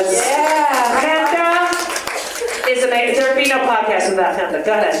because Kemda is amazing. There'd be no podcast without Kemda.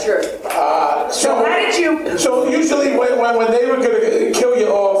 Go ahead. Sure. So how did you... So usually when they were going to kill you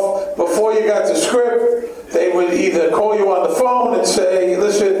off before you got the script, they would either call you on the phone and say,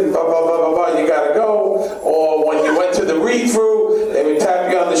 listen, blah, blah, blah, blah, blah, you got to go. Or when you went to the read-through, they would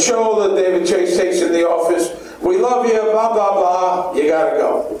tap you on the shoulder. David Chase takes in the office. We love you, blah, blah, blah. You got to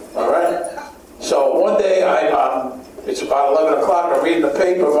go. All right? So one day, it's about 11 o'clock. I'm reading the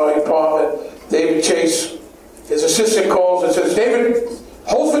paper of my apartment. David Chase, his assistant calls and says, David,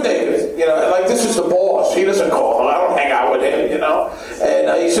 hold for David, you know, and like this is the boss. He doesn't call. I don't hang out with him, you know.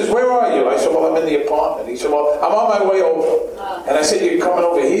 And he says, where are you? I said, well, I'm in the apartment. He said, well, I'm on my way over. And I said, you're coming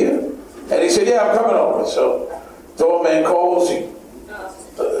over here? And he said, yeah, I'm coming over. So doorman calls. He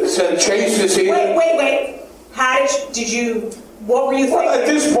said, Chase is here. Wait. How did you, what were you thinking? Well, at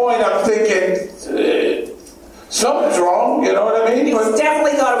this point, I'm thinking, something's wrong, you know what I mean? You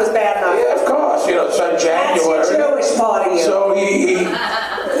definitely thought it was bad enough. Yeah, of course, you know, it's on January. That's the Jewish part of you. So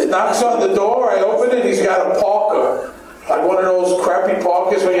he knocks on the door, I open it, he's got a Parker, like one of those crappy Trappy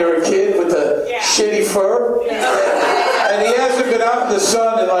Parkers when you're a kid with the shitty fur? And he hasn't been out in the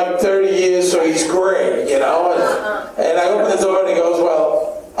sun in like 30 years, so he's gray, you know? And I open the door and he goes,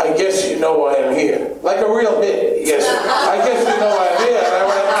 well, I guess you know why I'm here. Like a real hit. Yes, I guess you know why I'm here. And I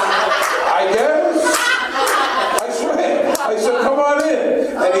went, I guess? I swear. I said, come on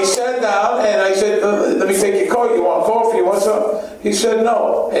in. And he sat down and I said, let me take your coat. You want coffee? You want something? He said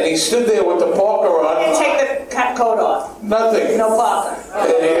no. And he stood there with the parker on. You take the coat off. Nothing. No parker.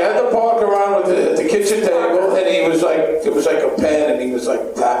 And he had the parker on at the kitchen table, and he was like, it was like a pen, and he was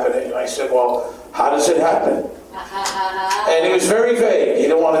like tapping it. And I said, well, how does it happen? And he was very vague. He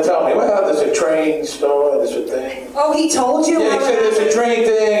didn't want to tell me, well, there's a train store, there's a thing. Oh, he told you? Yeah, he said there's a train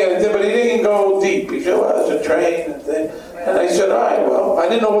thing, but he didn't go deep. He said, well, there's a train and thing. And I said, all right, well, I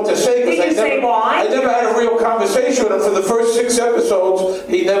didn't know what to say. Did you say why? I never had a real conversation with him. For the first 6 episodes,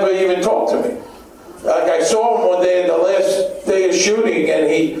 he never even talked to me. Like I saw him one day in the last day of shooting, and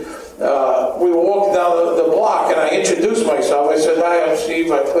we were walking down the block, and I introduced myself. I said, hi, I'm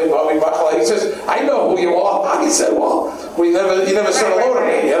Steve. I play Bobby Bacala. He says, I know who you are. I said, well, you never said hello to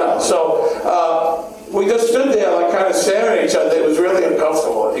me, you know. So we just stood there, like kind of staring at each other. It was really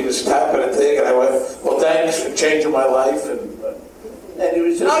uncomfortable. He was tapping a thing, and I went, well, thanks for changing my life. And he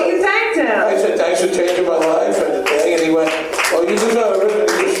was just like, you thanked him. I said, thanks for changing my life and the thing. And he went, well, you deserve it. And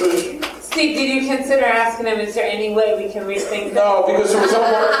this was... Steve, did you consider asking him, is there any way we can rethink that? No, because it was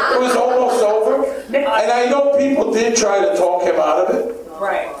almost over. And I know people did try to talk him out of it.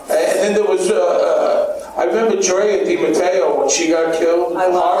 Right. And then there was, I remember Drea Di Matteo when she got killed. I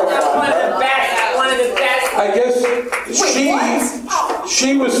love That's one of the best. I guess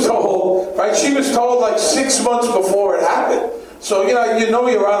she was told, right? She was told like 6 months before it happened. So, you know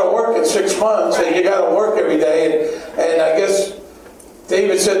you're out of work in 6 months and you got to work every day. And I guess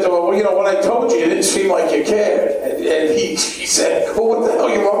David said to her, well, when I told you, it didn't seem like you cared. And he said, well, what the hell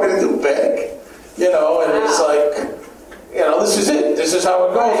you want me to do, beg? And it's like, this is it. This is how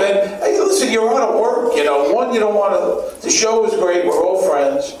it goes. And hey, listen, you're out of work. One, you don't want to, the show is great. We're all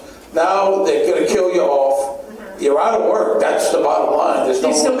friends. Now they're going to kill you off. You're out of work. That's the bottom line. There's no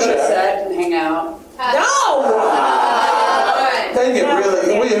You still more go to chat. set and hang out. Then you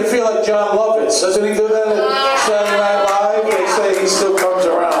feel like John Lovitz. Doesn't he do that at Saturday Night Live? They say he still comes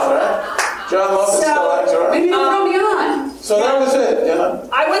around, right? John Lovitz still acts around. Maybe you'll throw me on. So that was it,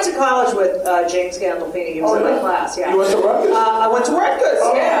 I went to college with James Gandolfini. He was in my class, yeah. You went to Rutgers? I went to Rutgers,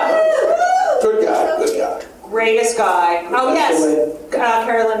 yeah. Good guy. Greatest guy. Oh, yes.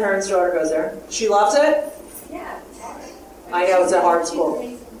 Carolyn Hearn's daughter goes there. She loves it? Yeah. I know it's a hard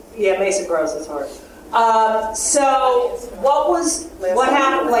school. Yeah, Mason Gross is hard. So, what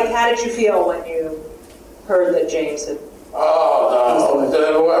happened? Like, how did you feel when you heard that James had? Oh,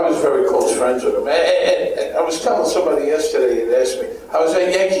 no. I was very close friends with him. And I was telling somebody yesterday that asked me, I was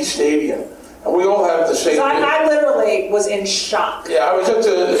at Yankee Stadium, and we all have the same... So I literally was in shock. Yeah, I was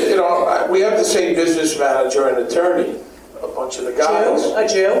at we have the same business manager and attorney, a bunch of the guys. A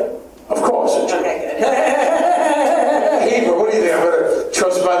Jew? Of course, a Jew. Okay, good. Hey, but what do you think? I'm going to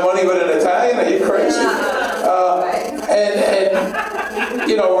trust my money with an Italian? Are you crazy?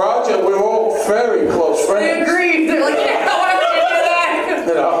 Roger, we're all very close friends. They agreed. They're like, yeah, why would you do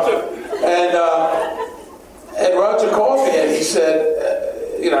that? And Roger called me and he said,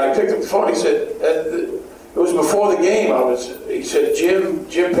 I picked up the phone. He said, it was before the game. He said,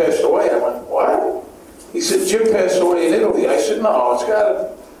 Jim passed away. I went, what? He said, Jim passed away in Italy. I said, no, it's got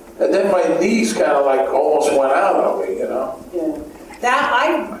to. And then my knees kind of like almost went out on me, Yeah.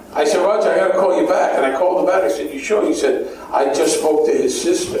 I said, Roger, I got to call you back. And I called him back. I said, you sure? He said, I just spoke to his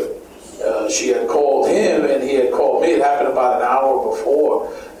sister. She had called him and he had called me. It happened about an hour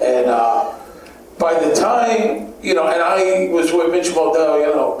before. And by the time, and I was with Mitch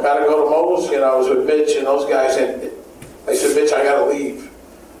Modell, got to go to Mo's. I was with Mitch and those guys. And I said, Mitch, I got to leave.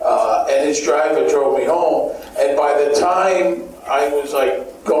 And his driver drove me home. And by the time I was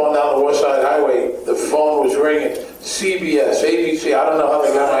like going down the West Side Highway, the phone was ringing. CBS, ABC, I don't know how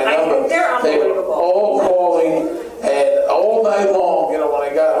they got my number. They're unbelievable. They were all calling, and all night long, when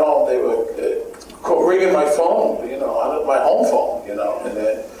I got home, they were ringing my phone, my home phone, and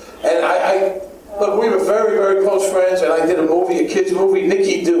I look, we were very, very close friends, and I did a kids movie,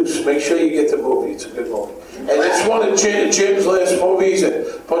 Nicky Deuce. Make sure you get the movie. It's a good movie. And it's one of Jim's last movies, and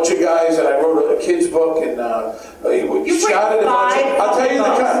a bunch of guys, and I wrote a kid's book, and you shot it. I'll tell you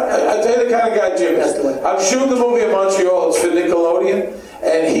the kind of guy Jim is. I'm shooting the movie in Montreal. It's for Nickelodeon,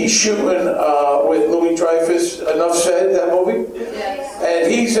 and he's shooting with Louis Dreyfus. Enough Said, that movie. Yes.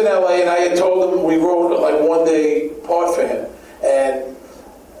 And he's in LA, and I had told him we wrote like one day part for him, and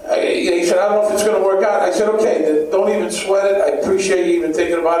He said, I don't know if it's going to work out. I said, okay, then don't even sweat it. I appreciate you even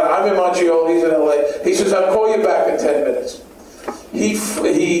thinking about it. I'm in Montreal, he's in LA. He says, I'll call you back in 10 minutes. He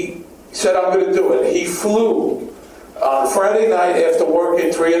said, I'm going to do it. He flew on Friday night after work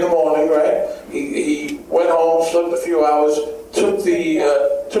at 3 in the morning, right? He went home, slept a few hours, took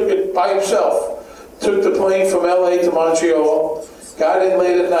it by himself. Took the plane from LA to Montreal, got in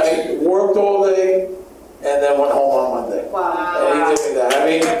late at night, worked all day, and then went home on Monday. Wow. And he did me that. I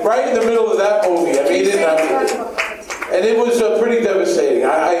mean, right in the middle of that movie. I mean, he didn't have to do it. And it was pretty devastating.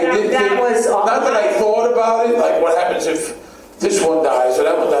 I didn't think, not that I thought about it, like what happens if this one dies or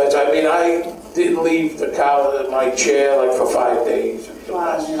that one dies. I mean, I didn't leave the couch in my chair like for 5 days.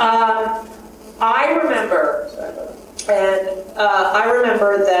 Wow. I remember, I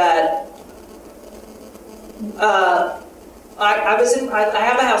remember that I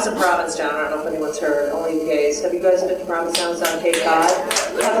have a house in Provincetown. I don't know if anyone's heard, only the gays. Have you guys been to Provincetown? It's on Cape Cod.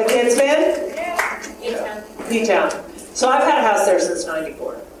 Have the kids been? Yeah. P-Town. So I've had a house there since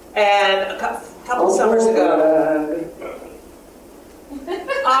 '94. And a couple of summers ago,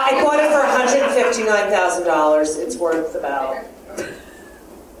 I bought it for $159,000. It's worth about...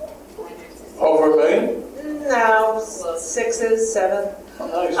 Over $1 million? No, 6s, 7.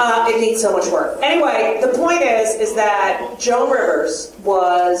 Nice. It needs so much work. Anyway, the point is that Joan Rivers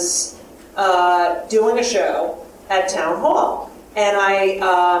was doing a show at Town Hall. And I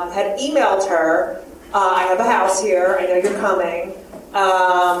had emailed her, I have a house here, I know you're coming,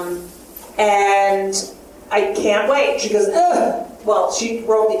 and I can't wait. She goes, ugh. Well, she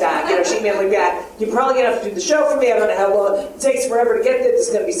wrote me back, she emailed me back. You're probably going to have to do the show for me. I don't know how long it takes forever to get there. There's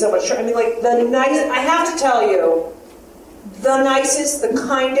going to be so much. I mean, like, I have to tell you, the nicest, the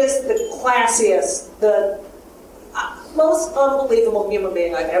kindest, the classiest, the most unbelievable human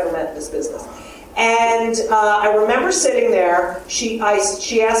being I've ever met in this business. And I remember sitting there. She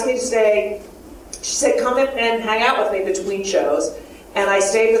asked me to stay. She said, come in and hang out with me between shows. And I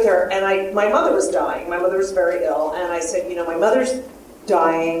stayed with her, and my mother was dying. My mother was very ill, and I said, my mother's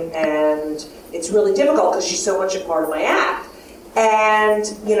dying, and it's really difficult because she's so much a part of my act. And,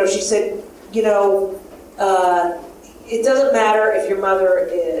 she said, it doesn't matter if your mother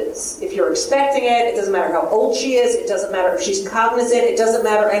if you're expecting it, it doesn't matter how old she is, it doesn't matter if she's cognizant, it doesn't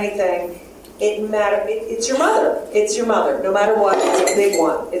matter anything. It's your mother. It's your mother. No matter what, it's a big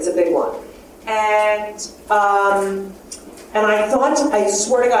one. It's a big one. And I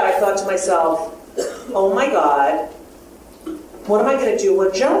swear to God, I thought to myself, oh my God, what am I going to do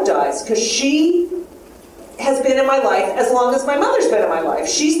when Joan dies? Because she has been in my life as long as my mother's been in my life.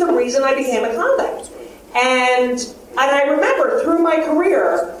 She's the reason I became a convict. And I remember through my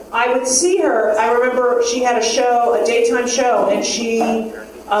career, I would see her. I remember she had a daytime show, and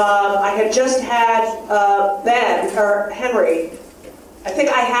I had just had Henry. I think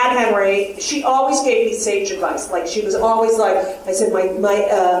I had Henry. She always gave me sage advice. Like, she was always like, I said, my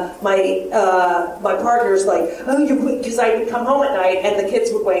partner's like, oh, because I would come home at night and the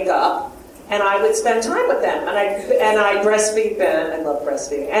kids would wake up, and I would spend time with them, and I breastfeed them. I love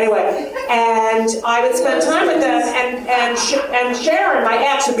breastfeeding. Anyway, and I would spend time with them, and Sharon, my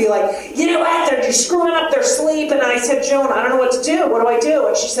ex, would be like, you know what? They're just screwing up their sleep. And I said, Joan, I don't know what to do. What do I do?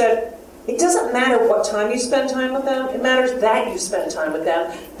 And she said, it doesn't matter what time you spend time with them. It matters that you spend time with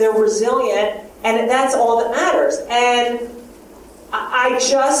them. They're resilient, and that's all that matters. And I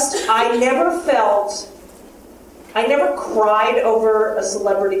never cried over a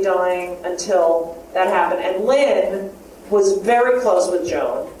celebrity dying until that happened. And Lynn was very close with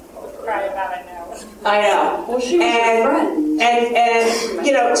Joan. Cry about it now. I know. Well, she was a friend.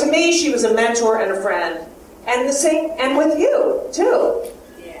 And to me, she was a mentor and a friend. And the same, and with you, too.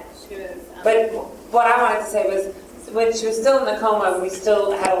 But what I wanted to say was, when she was still in the coma, we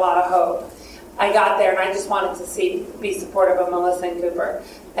still had a lot of hope. I got there, and I just wanted to be supportive of Melissa and Cooper.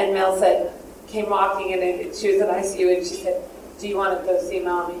 And Mel came walking in, and she was in ICU, and she said, do you want to go see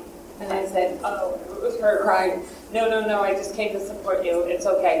Mommy? And I said, oh, it was her crying. No, I just came to support you. It's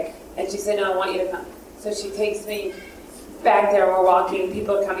okay. And she said, no, I want you to come. So she takes me back there, and we're walking.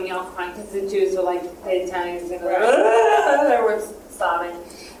 People are coming out crying because the Jews were like the Italians, and they were sobbing.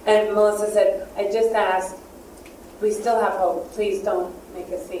 And Melissa said, I just asked, we still have hope. Please don't make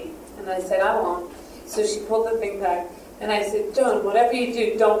a scene. And I said, I won't. So she pulled the thing back. And I said, Joan, whatever you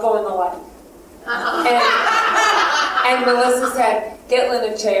do, don't go in the light. And Melissa said, get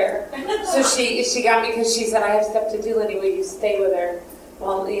Lynn a chair. So she got me, because she said, I have stuff to do, Lenny. Will you stay with her?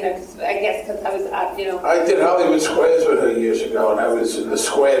 Well, because I was up, I did Hollywood Squares with her years ago, and I was in the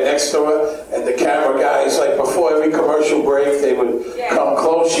square next to her, and the camera guys, like before every commercial break, they would come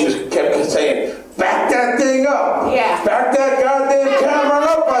close. She kept saying, back that thing up. Yeah. Back that goddamn camera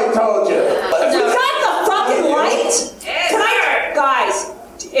up. I guys,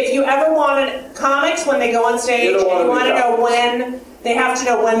 if you ever wanted comics when they go on stage, You and don't you wanna want to be know when, they have to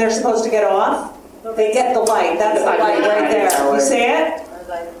know when they're supposed to get off, they get the light. That's the light right there. You see it?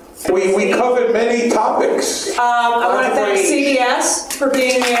 We covered many topics. I want to thank CBS for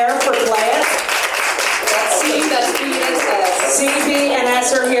being here for Play It. CB and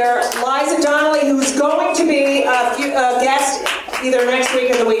S are here. Liza Donnelly, who's going to be a guest either next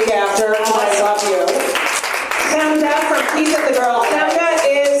week or the week after. I love you. Chemda from Keith and the Girl. Chemda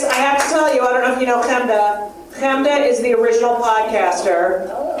is, I have to tell you, I don't know if you know Chemda. Chemda is the original podcaster.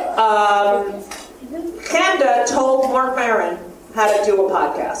 Chemda told Mark Maron how to do a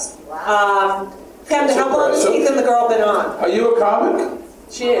podcast. Chemda, how long has Keith and the Girl been on? Are you a comic?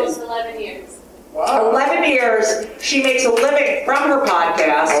 She is. Almost 11 years. Wow. 11 years. She makes a living from her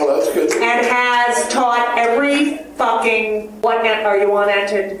podcast. Oh, that's good. And has taught every fucking, are you on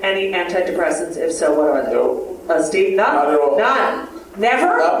any antidepressants? If so, what are they? No. Steve, none? Not at all. None?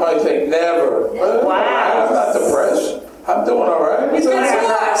 Never? Not my thing, never. Wow. I'm not depressed. I'm doing all right. He's going to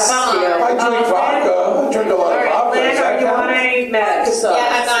fuck you. I drink vodka. I drink a lot of vodka. Lynn, Does that are you count? on any meds?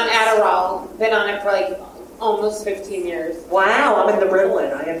 Yeah, I'm on Adderall. Been on it for like almost 15 years. Wow, I'm in the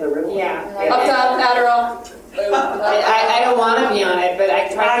Ritalin. I have the Ritalin. Yeah. Up top, Adderall. I don't want to be on it, but I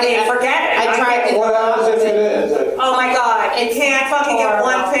tried. I mean, forget it. I tried. What happens if it is? Oh my God, you can't fucking get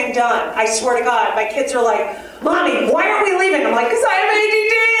one thing done. I swear to God, my kids are like, Mommy, why aren't we leaving? I'm like, because I have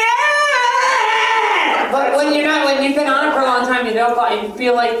ADD. But when you've been on it for a long time, you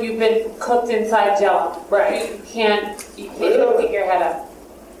feel like you've been cooked inside jello. Right. You can't pick your head up.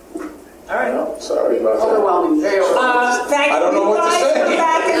 All right. No, sorry about that. Overwhelming, very overwhelming. Thank I don't know you what to guys say. for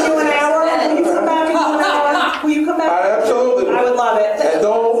back in